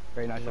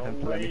 Very nice of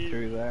him to let me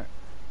through there.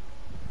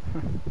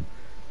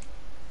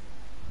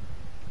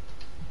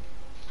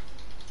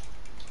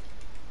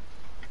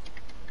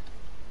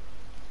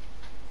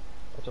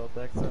 Watch out,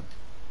 Dexter.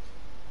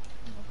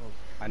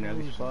 I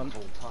nearly spun.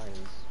 Old tires.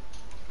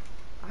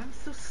 I'm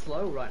so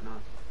slow right now.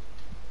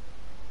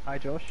 Hi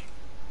Josh.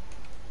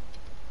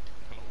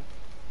 Hello.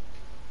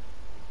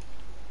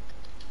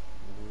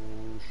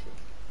 Oh shit.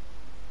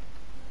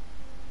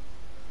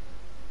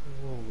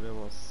 Oh, that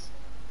was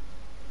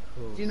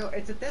close. You know,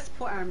 it's at this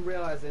point I'm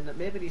realizing that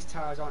maybe these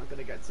tires aren't going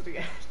to get to the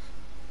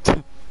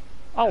end.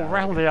 Oh,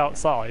 round the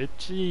outside.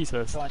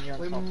 Jesus. Go on, you're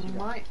on We top. You go.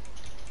 might.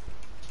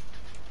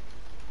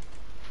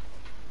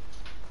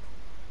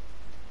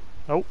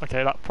 Oh,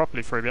 okay, that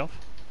properly threw me off.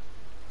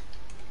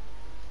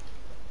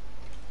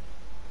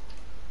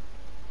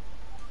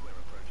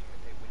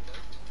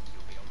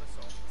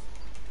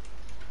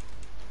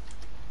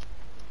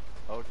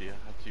 Oh dear,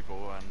 I had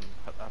THIBAUT and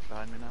Haddad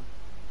behind me now.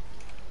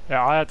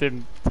 Yeah, I had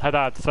him.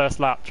 Haddad first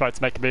lap tried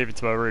to make a move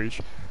into a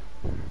Rouge.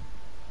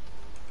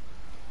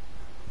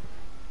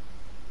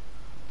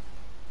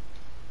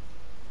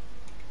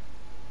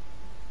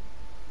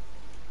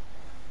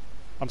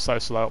 I'm so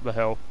slow up the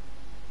hill.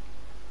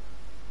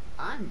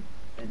 I'm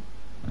in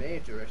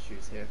major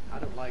issues here. I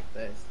don't like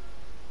this.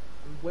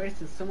 I'm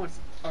wasting so much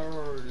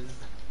hours.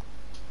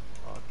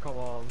 Oh, come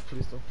on,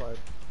 please don't fight.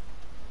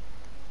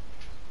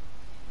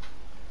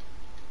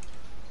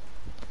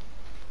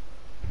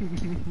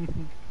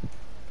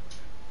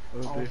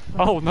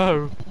 Oh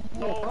no!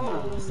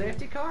 Oh,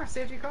 safety car?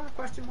 Safety car?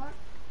 Question mark?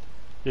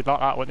 You'd like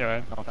that, wouldn't you,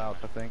 Ian? Not out,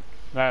 I think.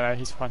 No,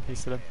 he's fine. He's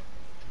still in.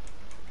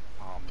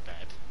 Oh, I'm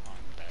dead. I'm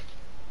dead.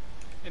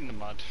 In the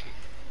mud.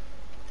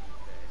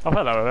 Oh,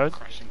 hello, Owen.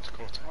 Crashing to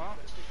Courtois. I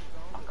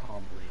can't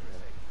believe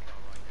it.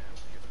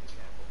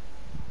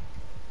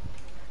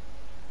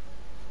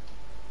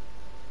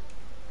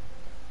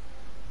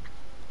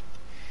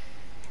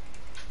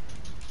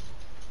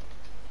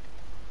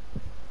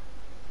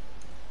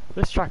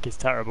 This track is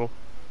terrible.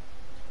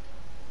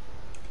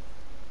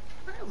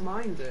 I don't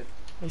mind it.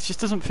 It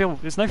just doesn't feel.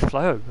 There's no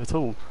flow at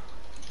all.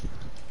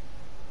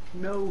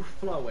 No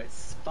flow, it's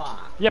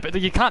spa. Yeah, but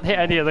you can't hit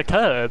any of the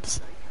curbs.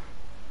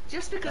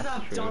 Just because That's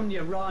I've true. done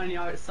you right on the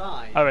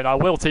outside. Owen, I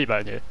will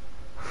T-bone you.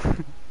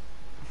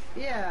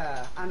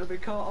 Yeah, and it'll be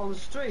caught on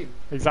stream.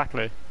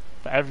 Exactly.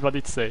 For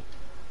everybody to see.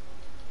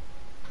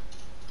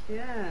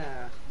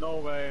 Yeah. No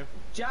way.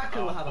 Jack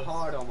will have a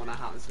hard on when that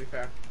happens, to be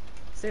fair.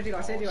 Safety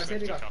car, safety car,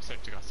 safety car.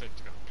 Safety car,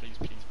 safety car. Please,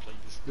 please,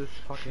 please. This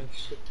fucking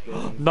shit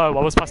game. No,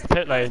 I was past the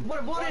pit lane.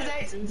 What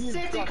is it?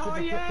 Safety car,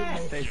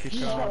 yes!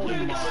 Safety car.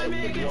 We're gonna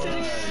make it to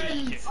the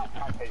end!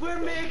 We're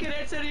making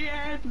it to the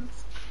end!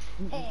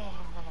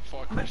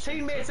 My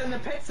teammates in the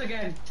pits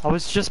again! I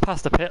was just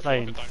past the pit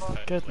lane. For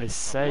goodness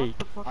sake.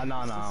 Oh, no,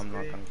 I'm not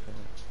gonna say it.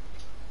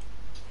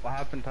 What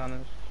happened,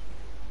 Thomas?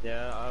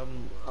 Yeah,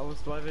 I was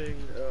driving,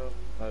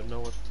 I don't know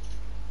what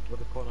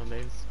the corner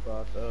names,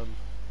 but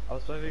I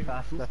was driving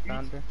Fast full left speed.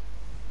 hander?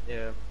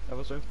 Yeah, I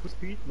was driving full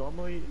speed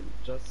normally,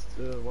 just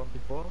one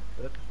before,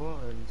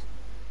 and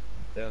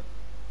yeah,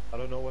 I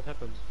don't know what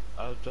happened.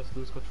 I'll just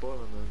lose control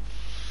and then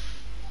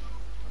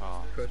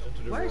crash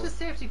into the Where's wall. the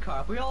safety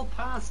car? We all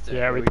passed it.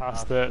 Yeah, we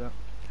passed it.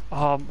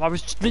 I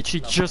was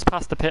literally just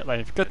past the pit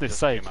lane. For goodness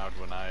sake. Came out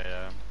when I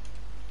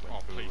Oh,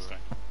 please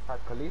don't. Had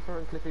Khalifa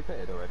and Cliffy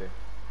pitted already?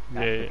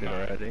 Yeah,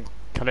 Already.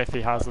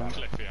 Khalifi hasn't.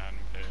 Cliffy and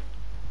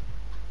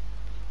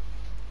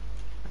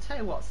I tell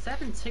you what,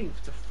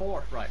 17th to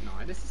 4th right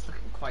now. This is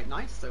looking quite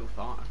nice so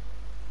far.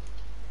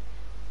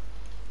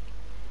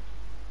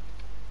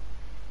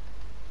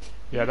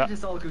 Yeah, If that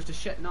this all goes to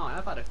shit now,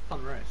 I've had a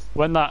fun race.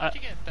 when Did that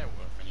you get dealt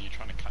with when you're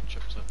trying to catch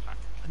up to the pack?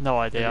 no We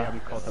idea.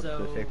 haven't caught up to the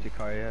So- safety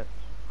car yet.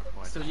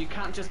 So you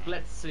can't just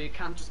blitz. So you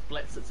can't just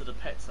blitz it to the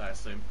pits, I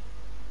assume.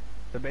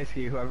 So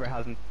basically, whoever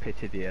hasn't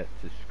pitted yet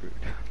is screwed.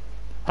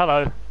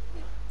 Hello.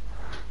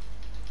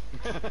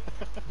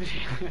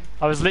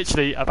 I was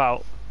literally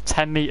about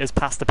 10 meters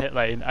past the pit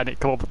lane, and it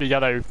came up the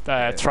yellow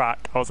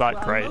track. I was like,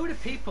 Well, great. a load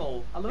of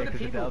people Yeah, 'cause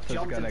the Delta's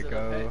jumped gonna into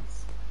go- the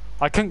pits.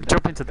 I couldn't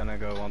jump into Gonna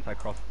go once I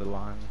cross the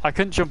line. I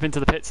couldn't jump into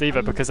the pits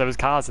either because there was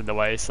cars in the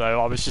way, so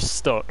I was just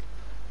stuck.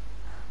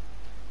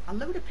 A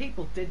load of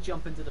people did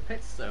jump into the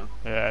pits though.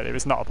 Yeah, it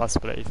was not a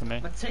possibility for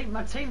me. My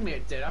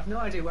teammate did. I've no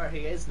idea where he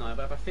is now, but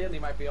I have a feeling he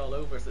might be all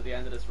over us at the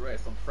end of this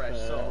race on fresh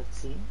salts.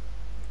 13?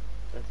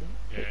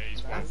 Yeah,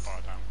 he's one That's-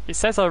 far down. It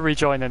says I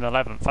rejoin in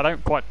 11th. I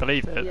don't quite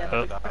believe it. Yeah,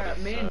 but but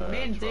me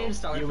and Dane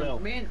started. You will.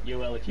 Me and, You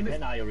will. If you me- pit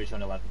now, you'll reach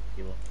on 11.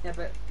 You will. Yeah,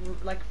 but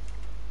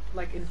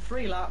like in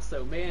 3 laps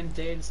though, me and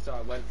Dane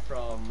Star went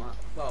from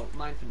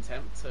 9th and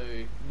 10th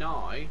to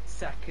now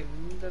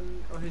 2nd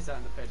and who's that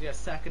in the pit? Yeah,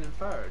 2nd and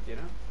 3rd. You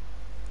know,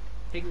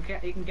 he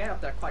can get up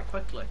there quite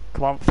quickly.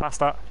 come on,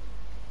 faster.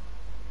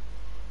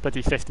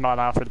 Bloody 50 mile an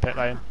hour through the pit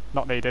lane.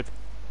 Not needed.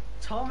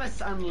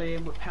 Thomas and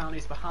Liam with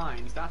penalties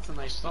behind. That's a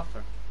nice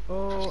buffer.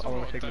 Oh, I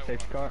want to take the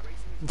safety car.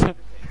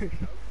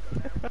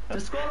 I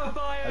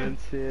Disqualifying. didn't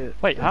see it.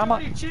 Wait, how am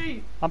I? Dirty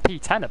cheat. I'm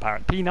P10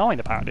 apparently. P9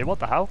 apparently. What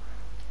the hell?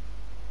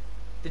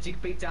 Did you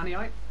beat Danny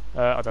out?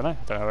 I don't know. I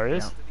don't know where he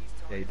is.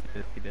 Yeah, he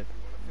did. He did.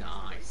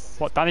 Nice.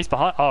 What? Danny's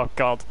behind? Oh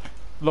God.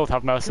 Lord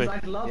have mercy. Because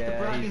I'd love the Yeah,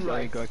 bragging he's only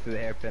rights. going through the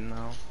hairpin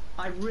now.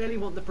 I really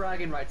want the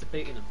bragging rights of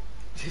beating him.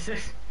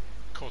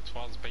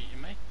 Courtois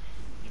beating me.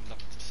 You'd love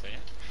to see it.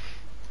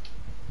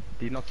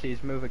 Did you not see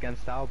his move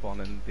against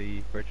Albon in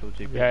the virtual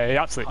GP? Yeah, he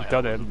absolutely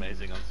done was him.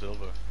 amazing on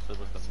silver.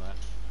 Silver's done that.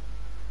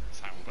 It's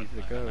how He's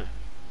the no, no, goat.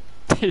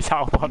 no. He's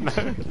out on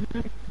there.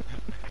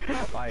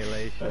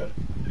 Violation.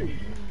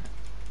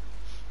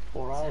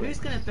 Or are Who's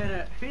gonna bin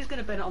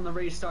it on the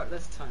restart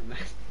this time then?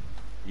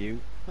 You?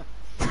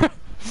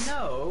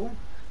 No.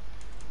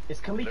 Is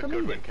Khalifa Looked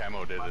good when leading?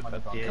 Camo did it.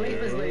 That's Yeah.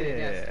 Khalifa's leading,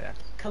 yes.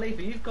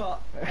 Khalifa, you've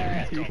got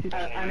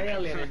an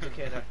alien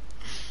indicator.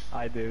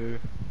 I do.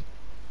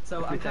 So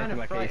If I'm we take kind him of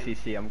like frightened.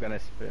 ACC, I'm gonna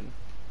spin.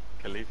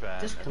 Khalifa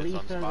and Just it's on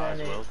Khalifa, Spa as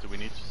then well. it- Do we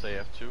need to say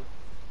F2?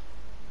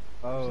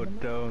 Oh,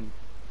 don't.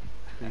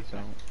 Please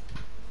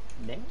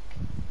don't. Nick?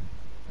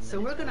 So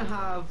we're gonna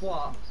have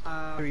what?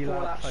 3 4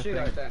 lap laps, I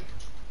shootout think. then?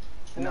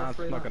 No, it's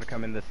 3 not laps. gonna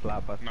come in this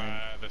lap, I think. No,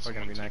 there's We're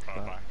gonna be someone next too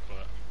far lap. back, but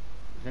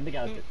I think the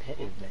guy that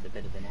pitted made a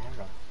bit of an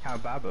error. How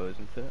Babo,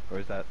 isn't it? Or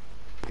is that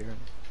Kieran?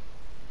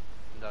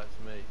 No, it's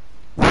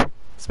me.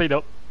 Speed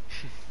up.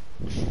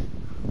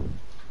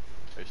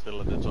 Are you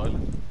still in the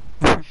toilet?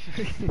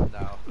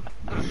 No.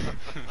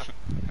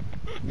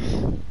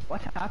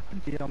 What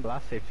happened to you on the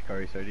last safety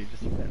car, so did you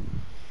just spin?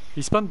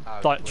 He spun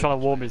Oh, like it's trying to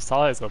weird. warm his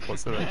tyres up or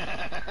something.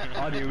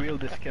 Audio wheel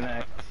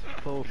disconnect,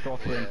 full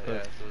throttle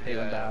input, tail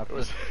and dab. It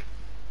was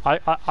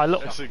I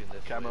look it's a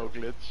Camo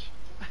glitch.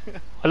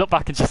 I look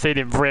back and just seen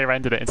him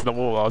rear-ended it into the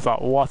wall. I was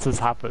like, what has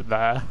happened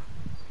there?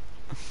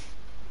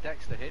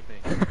 Dexter hit me.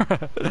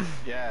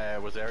 Yeah,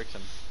 it was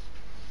Ericsson.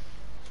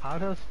 How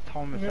does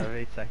Thomas have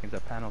 8 seconds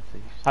of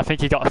penalties? I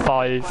think he got a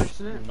 5.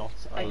 Question it. Not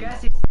I a,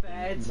 guess he's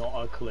sped. not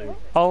a clue.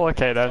 Oh,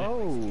 okay then.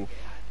 Oh!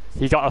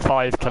 He got a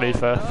 5,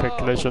 Khalifa, for no.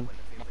 collision.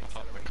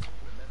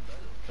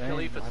 Dang,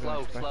 Khalifa, I didn't slow,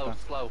 expect slow, that.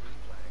 slow.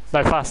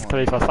 No, fast,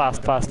 Khalifa,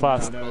 fast, fast,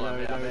 fast. I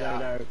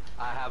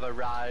have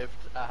arrived.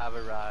 I have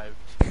arrived.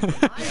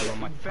 I well,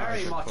 my am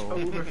very tyres are much cold.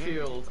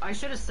 overfueled. I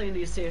should have seen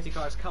these safety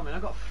cars coming. I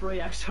got 3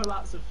 extra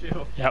laps of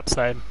fuel. Yep,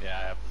 same. Yeah,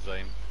 I have the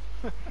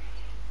same.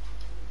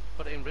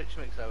 Put it in rich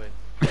mix, Owen.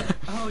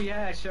 Oh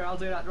yeah, sure, I'll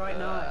do that right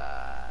now.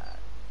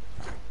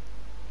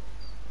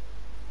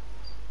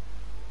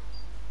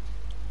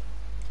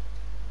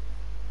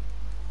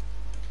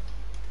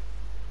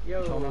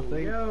 Yo,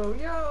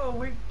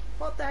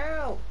 what the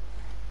hell?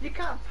 You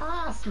can't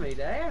pass me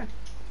there.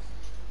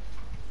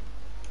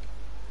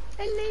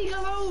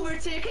 Illegal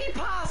overtake, he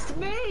passed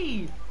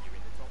me!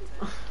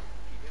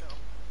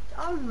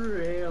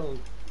 Unreal.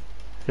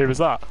 Who was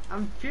that?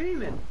 I'm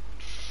fuming.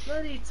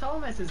 Bloody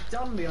Thomas has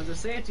done me on the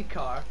safety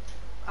car,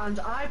 and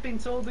I've been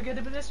told to get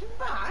the position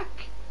back.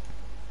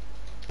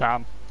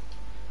 Damn.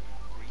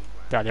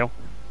 Daniel.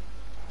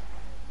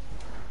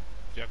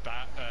 You have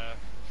that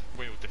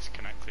wheel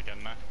disconnect again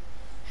there?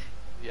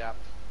 Yeah.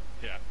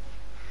 Yeah.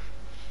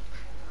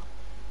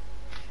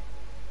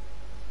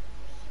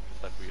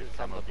 That weird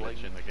camera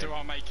glitch in the game. Do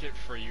I make it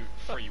free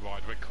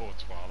wide with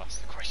Courtois? That's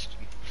the question.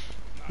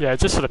 No. Yeah,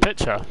 just for the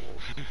picture.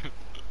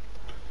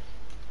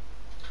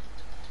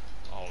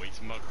 Oh,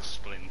 he's mugged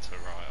Splinter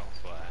right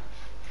off there.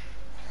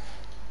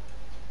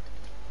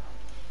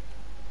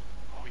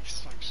 Oh, he's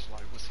so slow.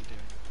 What's he doing?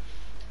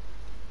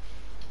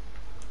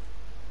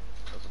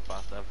 That's a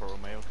fast Alfa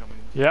Romeo coming.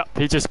 Yep,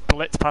 he just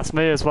blitzed past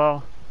me as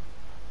well.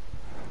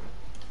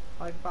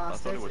 How I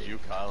fast thought is it was he? you,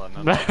 Kyle, and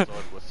then I thought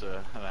it was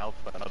an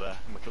Alfa, not a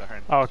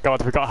McLaren. Oh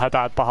god, we got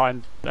Haddad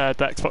behind the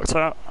Xbox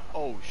out.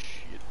 Oh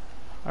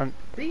shit.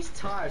 These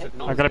tyres are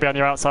not. I'm gonna be on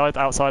your outside.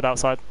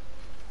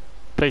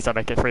 Please don't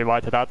make it 3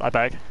 wide, Haddad, I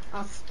beg.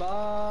 I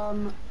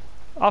spun.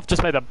 I've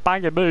just made a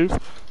banging move.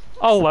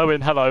 Oh,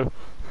 Owen, hello.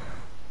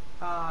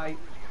 Hi.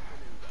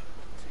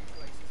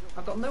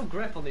 I've got no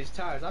grip on these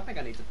tyres. I think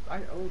I need to.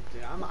 Oh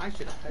dear, I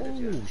should have headed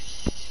you.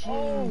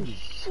 Oh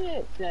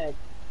shit, Dad.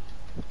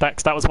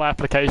 Dex, that was my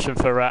application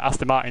for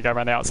Aston Martin going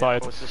around the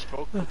outside. I was just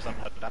spoke to some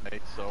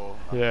Haddad, so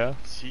I Yeah.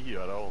 didn't see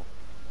you at all.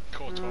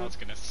 Courtois is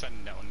gonna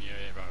send it on you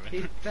here, He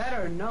Owen.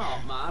 better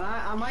not,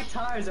 man. My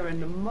tyres are in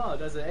the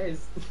mud as it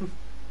is.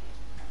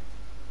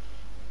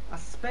 A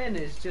spin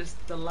is just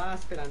the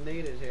last thing I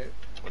needed here.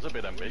 It was a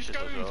bit ambitious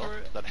as going well, for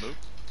it. that move.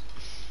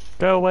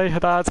 Go away,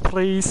 Haddad,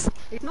 please.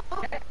 He's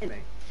not getting me.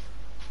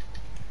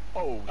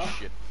 Oh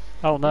shit.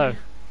 Oh no.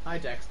 Hi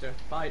Dexter.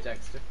 Bye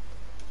Dexter.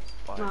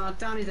 Bye. Oh,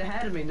 Danny's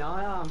ahead of me now.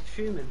 I'm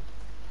fuming.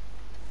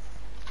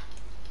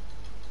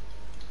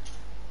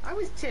 I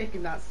was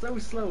taking that so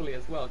slowly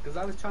as well because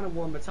I was trying to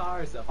warm the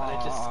tyres up and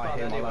it just spun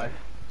anyway.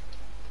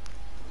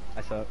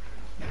 I suck.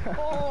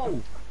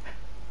 Oh!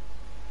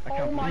 I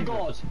can't Oh my believe it.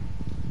 god!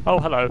 Oh,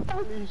 hello.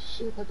 Holy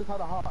shit, I just had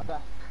a heart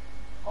attack.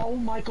 Oh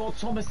my god,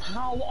 Thomas,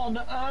 how on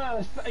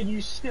earth are you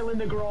still in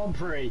the Grand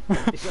Prix?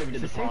 It's not even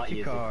in the party,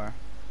 Safety is it? car.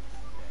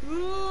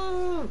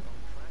 Ooh,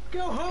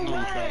 go home,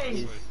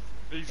 Ray!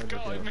 He's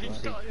got him, he's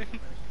got him.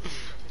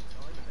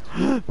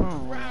 Oh.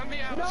 Round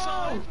the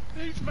outside.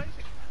 He's making.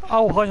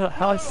 Oh,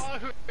 hi. Oh,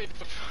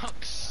 for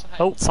fuck's sake.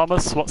 Oh,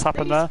 Thomas, what's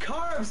happened there? These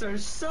curves are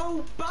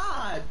so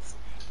bad!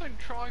 Don't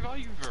drive over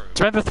him. Do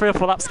you remember 3 or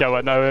 4 laps ago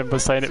when Owen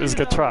was saying it was a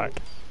good track?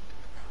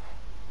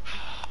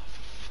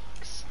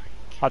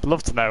 I'd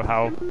love to know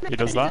how he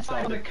does that.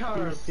 On the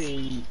curves.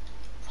 PC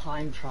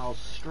time trial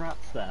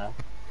strats there.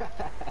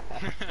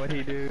 What do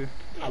you do?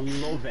 I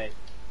love it.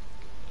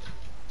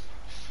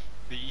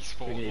 The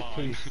esport Bringing his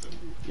line. PC,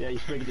 yeah,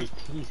 he's bringing his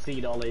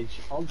PC knowledge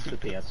onto the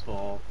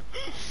PS4.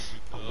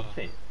 I love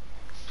it.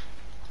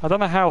 I don't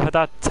know how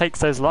Haddad takes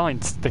those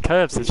lines. The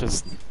curves are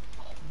just...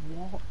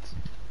 What?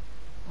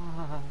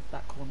 Ah,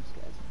 that corner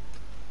scares me.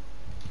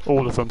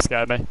 all of them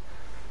scare me.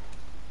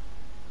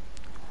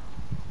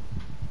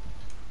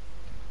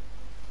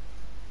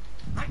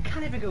 I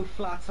can't even go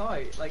flat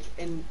out. Like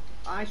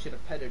I should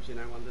have pedaled,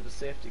 under the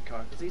safety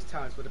car because these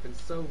tires would have been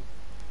so.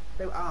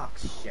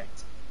 Shit.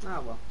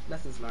 Ah well,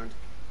 lessons learned.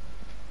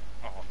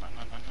 Oh, no.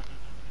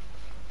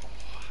 Oh,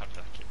 how did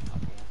I kick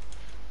that ball?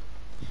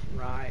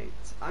 Right,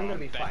 I'm gonna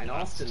be dead fighting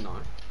last. Austin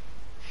now.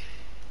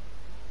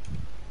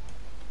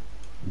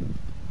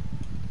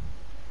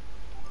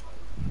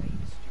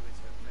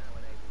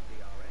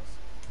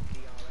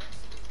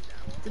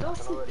 Did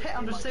Austin pit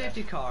under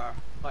safety car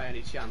by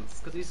any chance?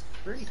 Because he's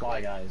really Sly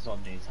quick. guys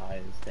on new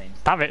tyres things.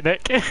 Damn it,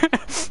 Nick.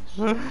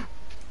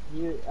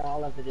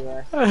 I'll have to do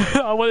it.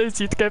 I wanted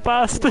you to go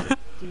past.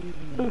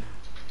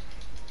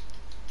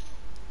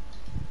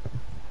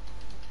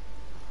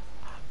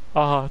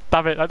 Oh,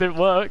 damn it, that didn't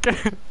work.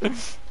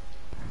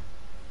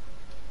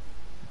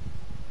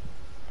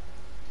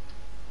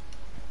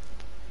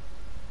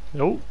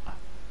 Nope.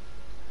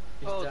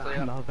 He's Oh, down. so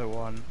yeah. Another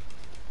one.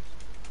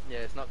 Yeah,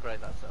 it's not great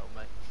that setup,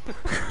 mate.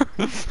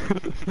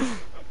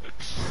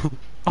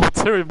 Oh,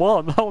 2 in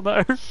 1. Oh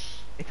no.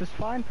 It was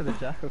fine for the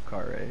Jacko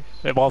car race.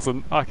 It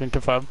wasn't. I can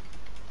confirm.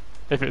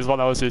 If it was one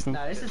I was using.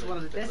 No, this is one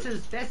of the,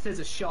 this is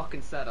a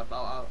shocking setup.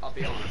 I'll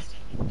be honest.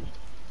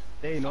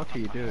 Hey, what are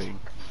you doing?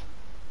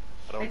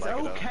 I don't It's like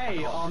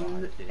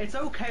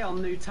okay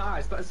on new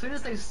tires, but as soon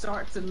as they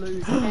start to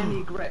lose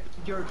any grip,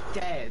 you're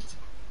dead.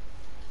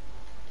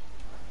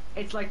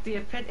 It's like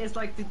the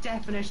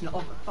definition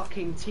of a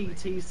fucking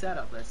TT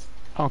setup. This.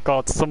 Oh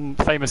god, some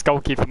famous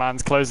goalkeeper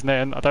man's closing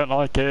in. I don't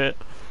like it.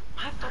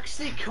 I've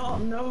actually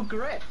got no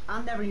grip.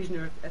 I'm never using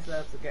your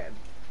SLS again.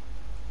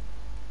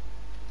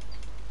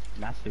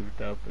 Massive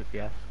dub, if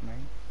you ask me.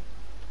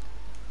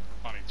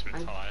 I need to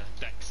retire.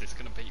 Dex is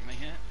gonna beat me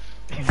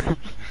here.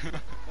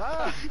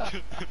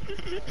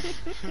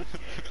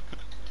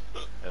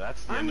 Yeah,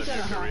 that's the end of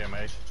your career,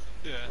 mate.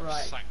 Yeah,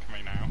 Right. sack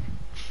me now.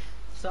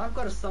 So I've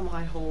got to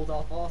somehow hold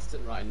off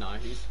Austin right now.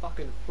 He's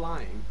fucking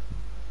flying.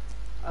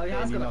 Oh, he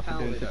has Then you got a have to do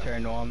penalty it to though.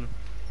 turn on.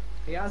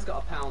 He has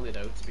got a penalty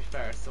though, to be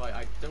fair, so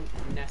I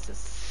don't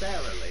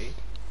necessarily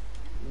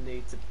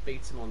need to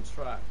beat him on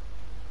track.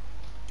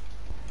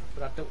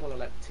 But I don't want to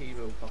let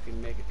THIBAUT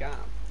fucking make a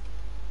gap,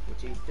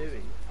 which he's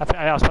doing.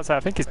 I was about to say, I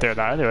think he's doing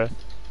that anyway.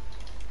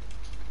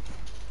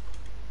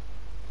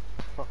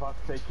 For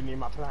fuck's sake, you knew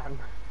my plan.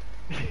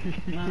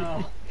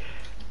 No.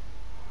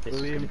 This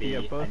is Liam, going to be yeah,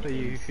 both an of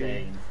you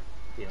insane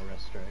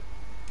DRS stroke.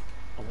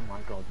 Oh my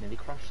god, nearly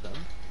crashed them.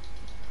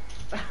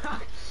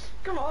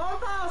 Come on,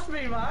 pass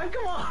me, man!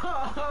 Come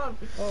on!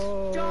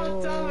 Oh.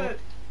 God damn it!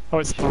 Oh,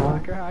 it's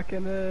Hacker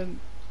hacking in.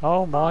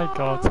 oh my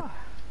god. I'm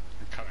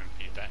coming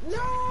for you, Dex. No,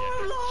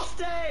 I lost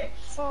it!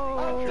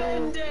 I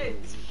bend it!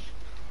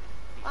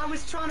 I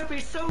was trying to be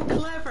so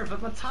clever,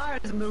 but my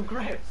tires have no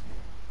grip.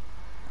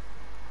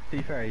 To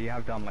be fair, you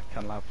have done like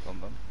 10 laps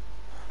on them.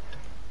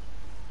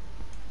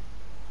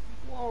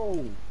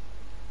 Whoa!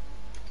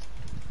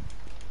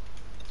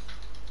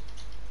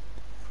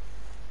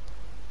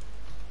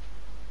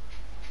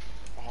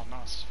 Oh,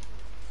 nice.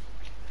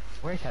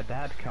 Where's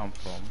Haddad come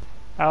from?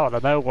 Out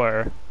of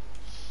nowhere.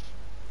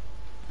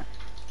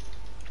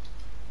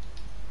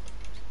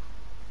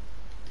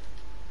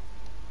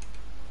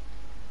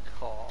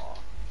 Caw.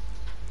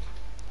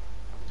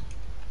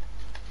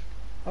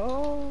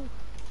 Oh!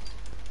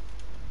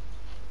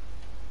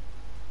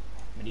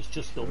 I mean, he's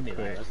just done me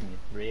there, hasn't he?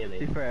 To Really?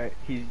 be fair,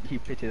 he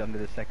pitted under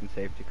the second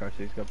safety car,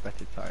 so he's got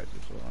better tyres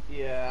as well.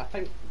 Yeah, I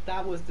think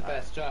that was the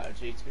best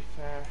strategy, to be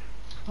fair.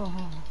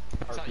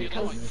 Is that your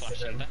light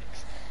flashing, Dex?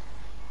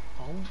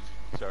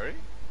 Oh. Sorry?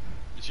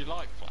 Did you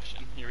like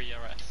flashing your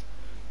ERS?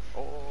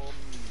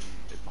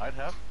 It might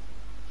have.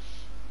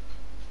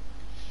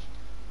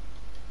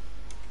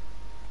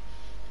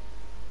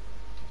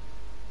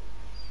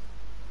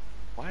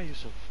 Why are you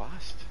so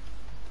fast?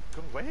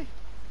 Go away.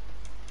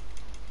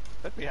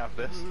 Let me have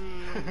this.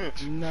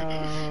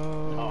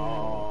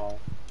 No.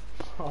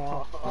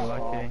 Oh.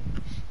 Lucky.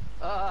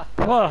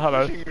 Well,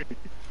 hello.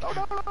 No,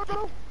 no, no,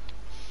 no.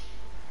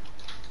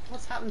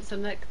 What's happened to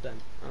Nick then?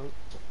 Oh.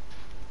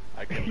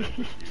 I can live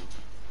with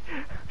you.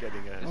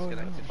 Getting a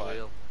Disconnected no.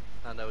 wheel.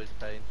 I know his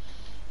pain.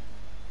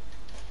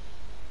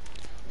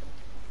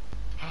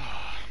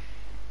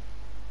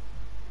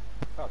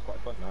 That was quite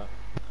fun, that.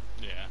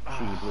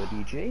 Yeah.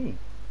 Bloody G.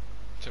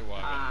 Till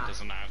one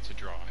doesn't know how to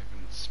drive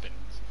and spins.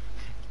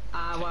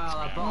 Well,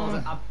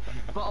 I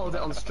bottled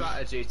it on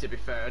strategy, to be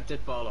fair. I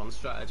did bottle it on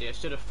strategy. I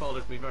should have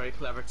followed my very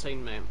clever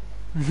teammate.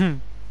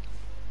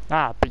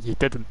 Ah, but you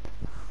didn't.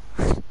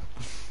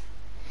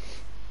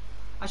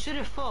 I should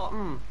have thought,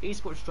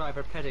 esports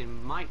driver pitting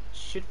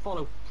should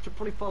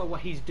probably follow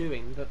what he's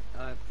doing, but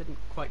didn't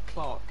quite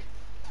clock.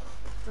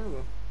 Oh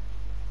well.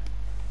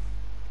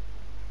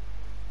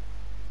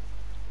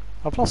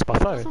 I've lost my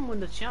Doesn't phone. win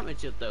the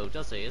championship though,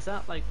 does he? Is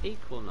that like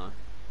equal now?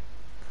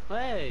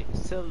 Hey,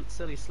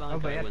 silly Sly Oh,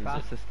 but guy he had wins it.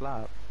 fastest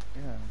lap.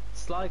 Yeah.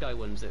 Sly guy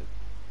wins it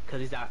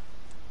because he's that.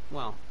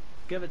 Well,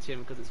 give it to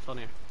him because it's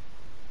funnier.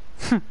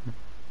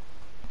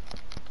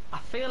 I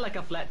feel like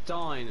I've let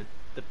down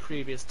the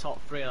previous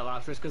top three of the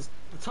last race because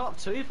the top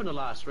two from the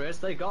last race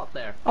they got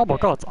there. Oh my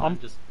Yeah, god, I'm I'm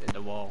just in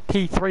the wall.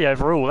 P3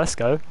 overall, let's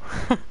go.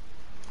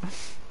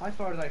 How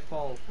far did I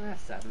fall?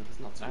 7th is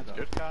not too That's bad.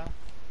 good, Kyle.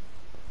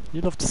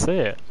 You'd love to see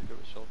it. That's a good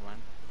result, man.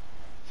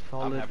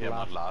 Solid happy I'm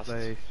not last,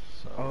 place.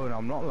 so- Oh no,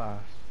 I'm not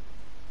last.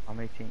 I'm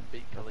 18.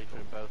 Beat Khalifa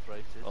in both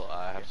races. Well,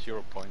 I have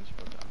 0 points,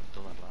 but I'm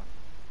still not last.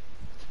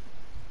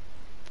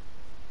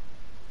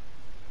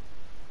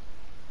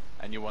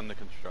 And you won the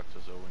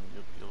constructors, Owen.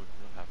 You'll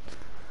have that.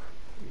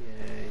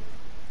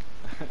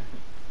 Yay.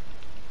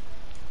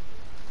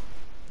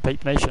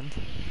 Vape Nation.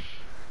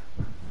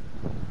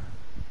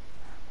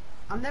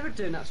 I'm never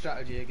doing that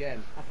strategy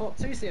again. I thought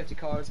 2 safety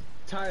cars,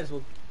 tyres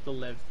will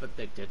live, but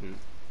they didn't.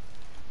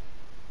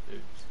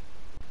 Oops.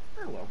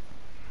 Oh well.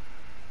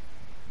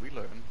 We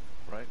learn,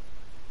 right?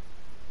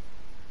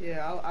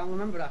 Yeah, I'll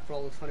remember that for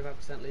all the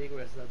 25% league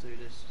races I'll do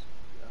this.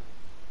 Yeah.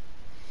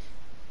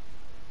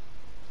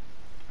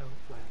 Oh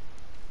well.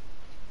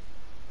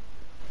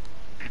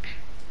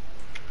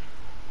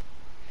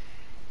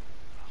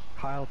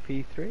 Kyle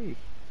P3.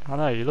 I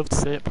know, you love to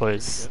see it,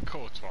 please.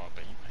 Courtois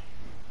beat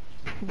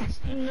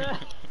me. No.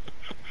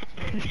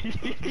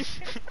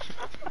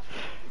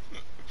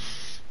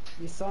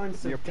 You sound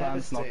so Your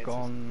plan's not devastated.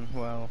 gone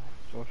well,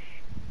 Josh.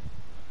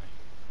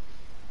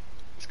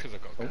 It's because I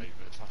got COVID,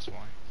 that's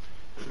why.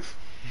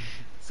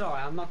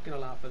 Sorry, I'm not gonna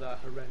laugh at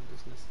that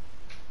horrendousness.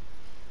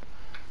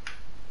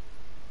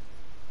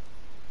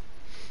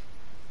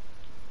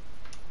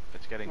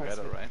 It's getting That's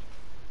better, good. right?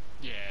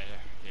 Yeah.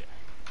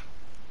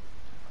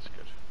 That's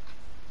good.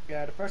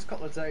 Yeah, the first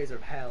couple of days are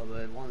hell, but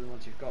then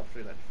once you've got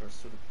through that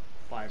first sort of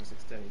 5 or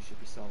 6 days, you should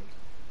be solid.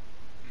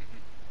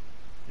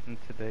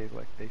 Isn't today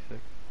like day 6? Day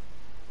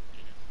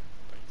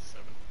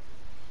 7.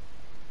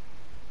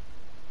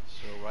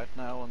 So right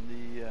now on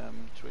the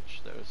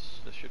Twitch, there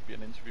should be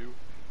an interview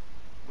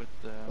with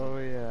Oh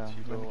yeah,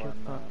 let me THIBAUT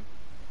get that.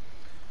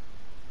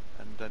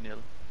 and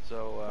Danielle.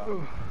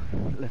 So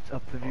Let's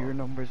up the viewer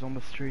numbers on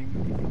the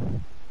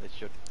stream. it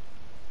should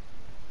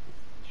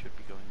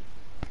be going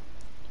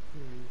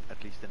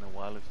at least in a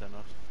while if they're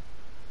not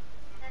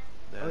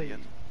there yet.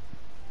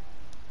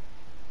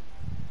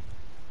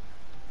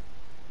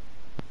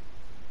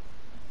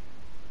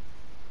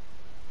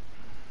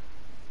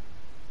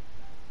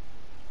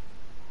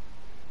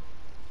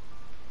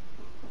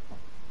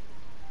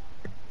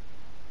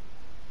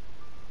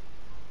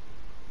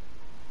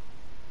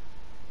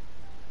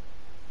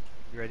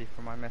 You ready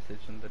for my message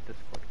in the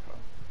Discord,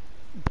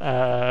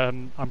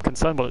 Carl? I'm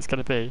concerned what it's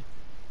going to be.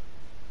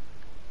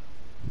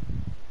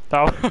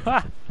 Oh.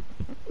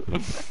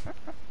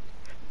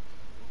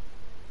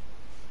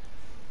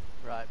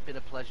 Right, been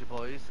a pleasure,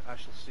 boys. I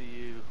shall see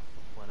you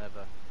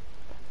whenever.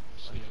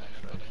 See you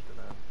later, buddy.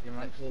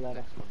 Next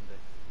Monday.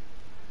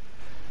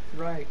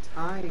 Right,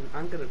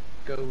 I'm gonna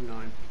go now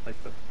and play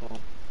football.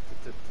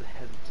 To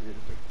head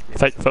to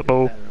Fake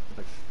football.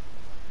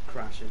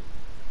 crashing.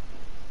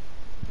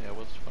 Yeah, it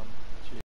was fun.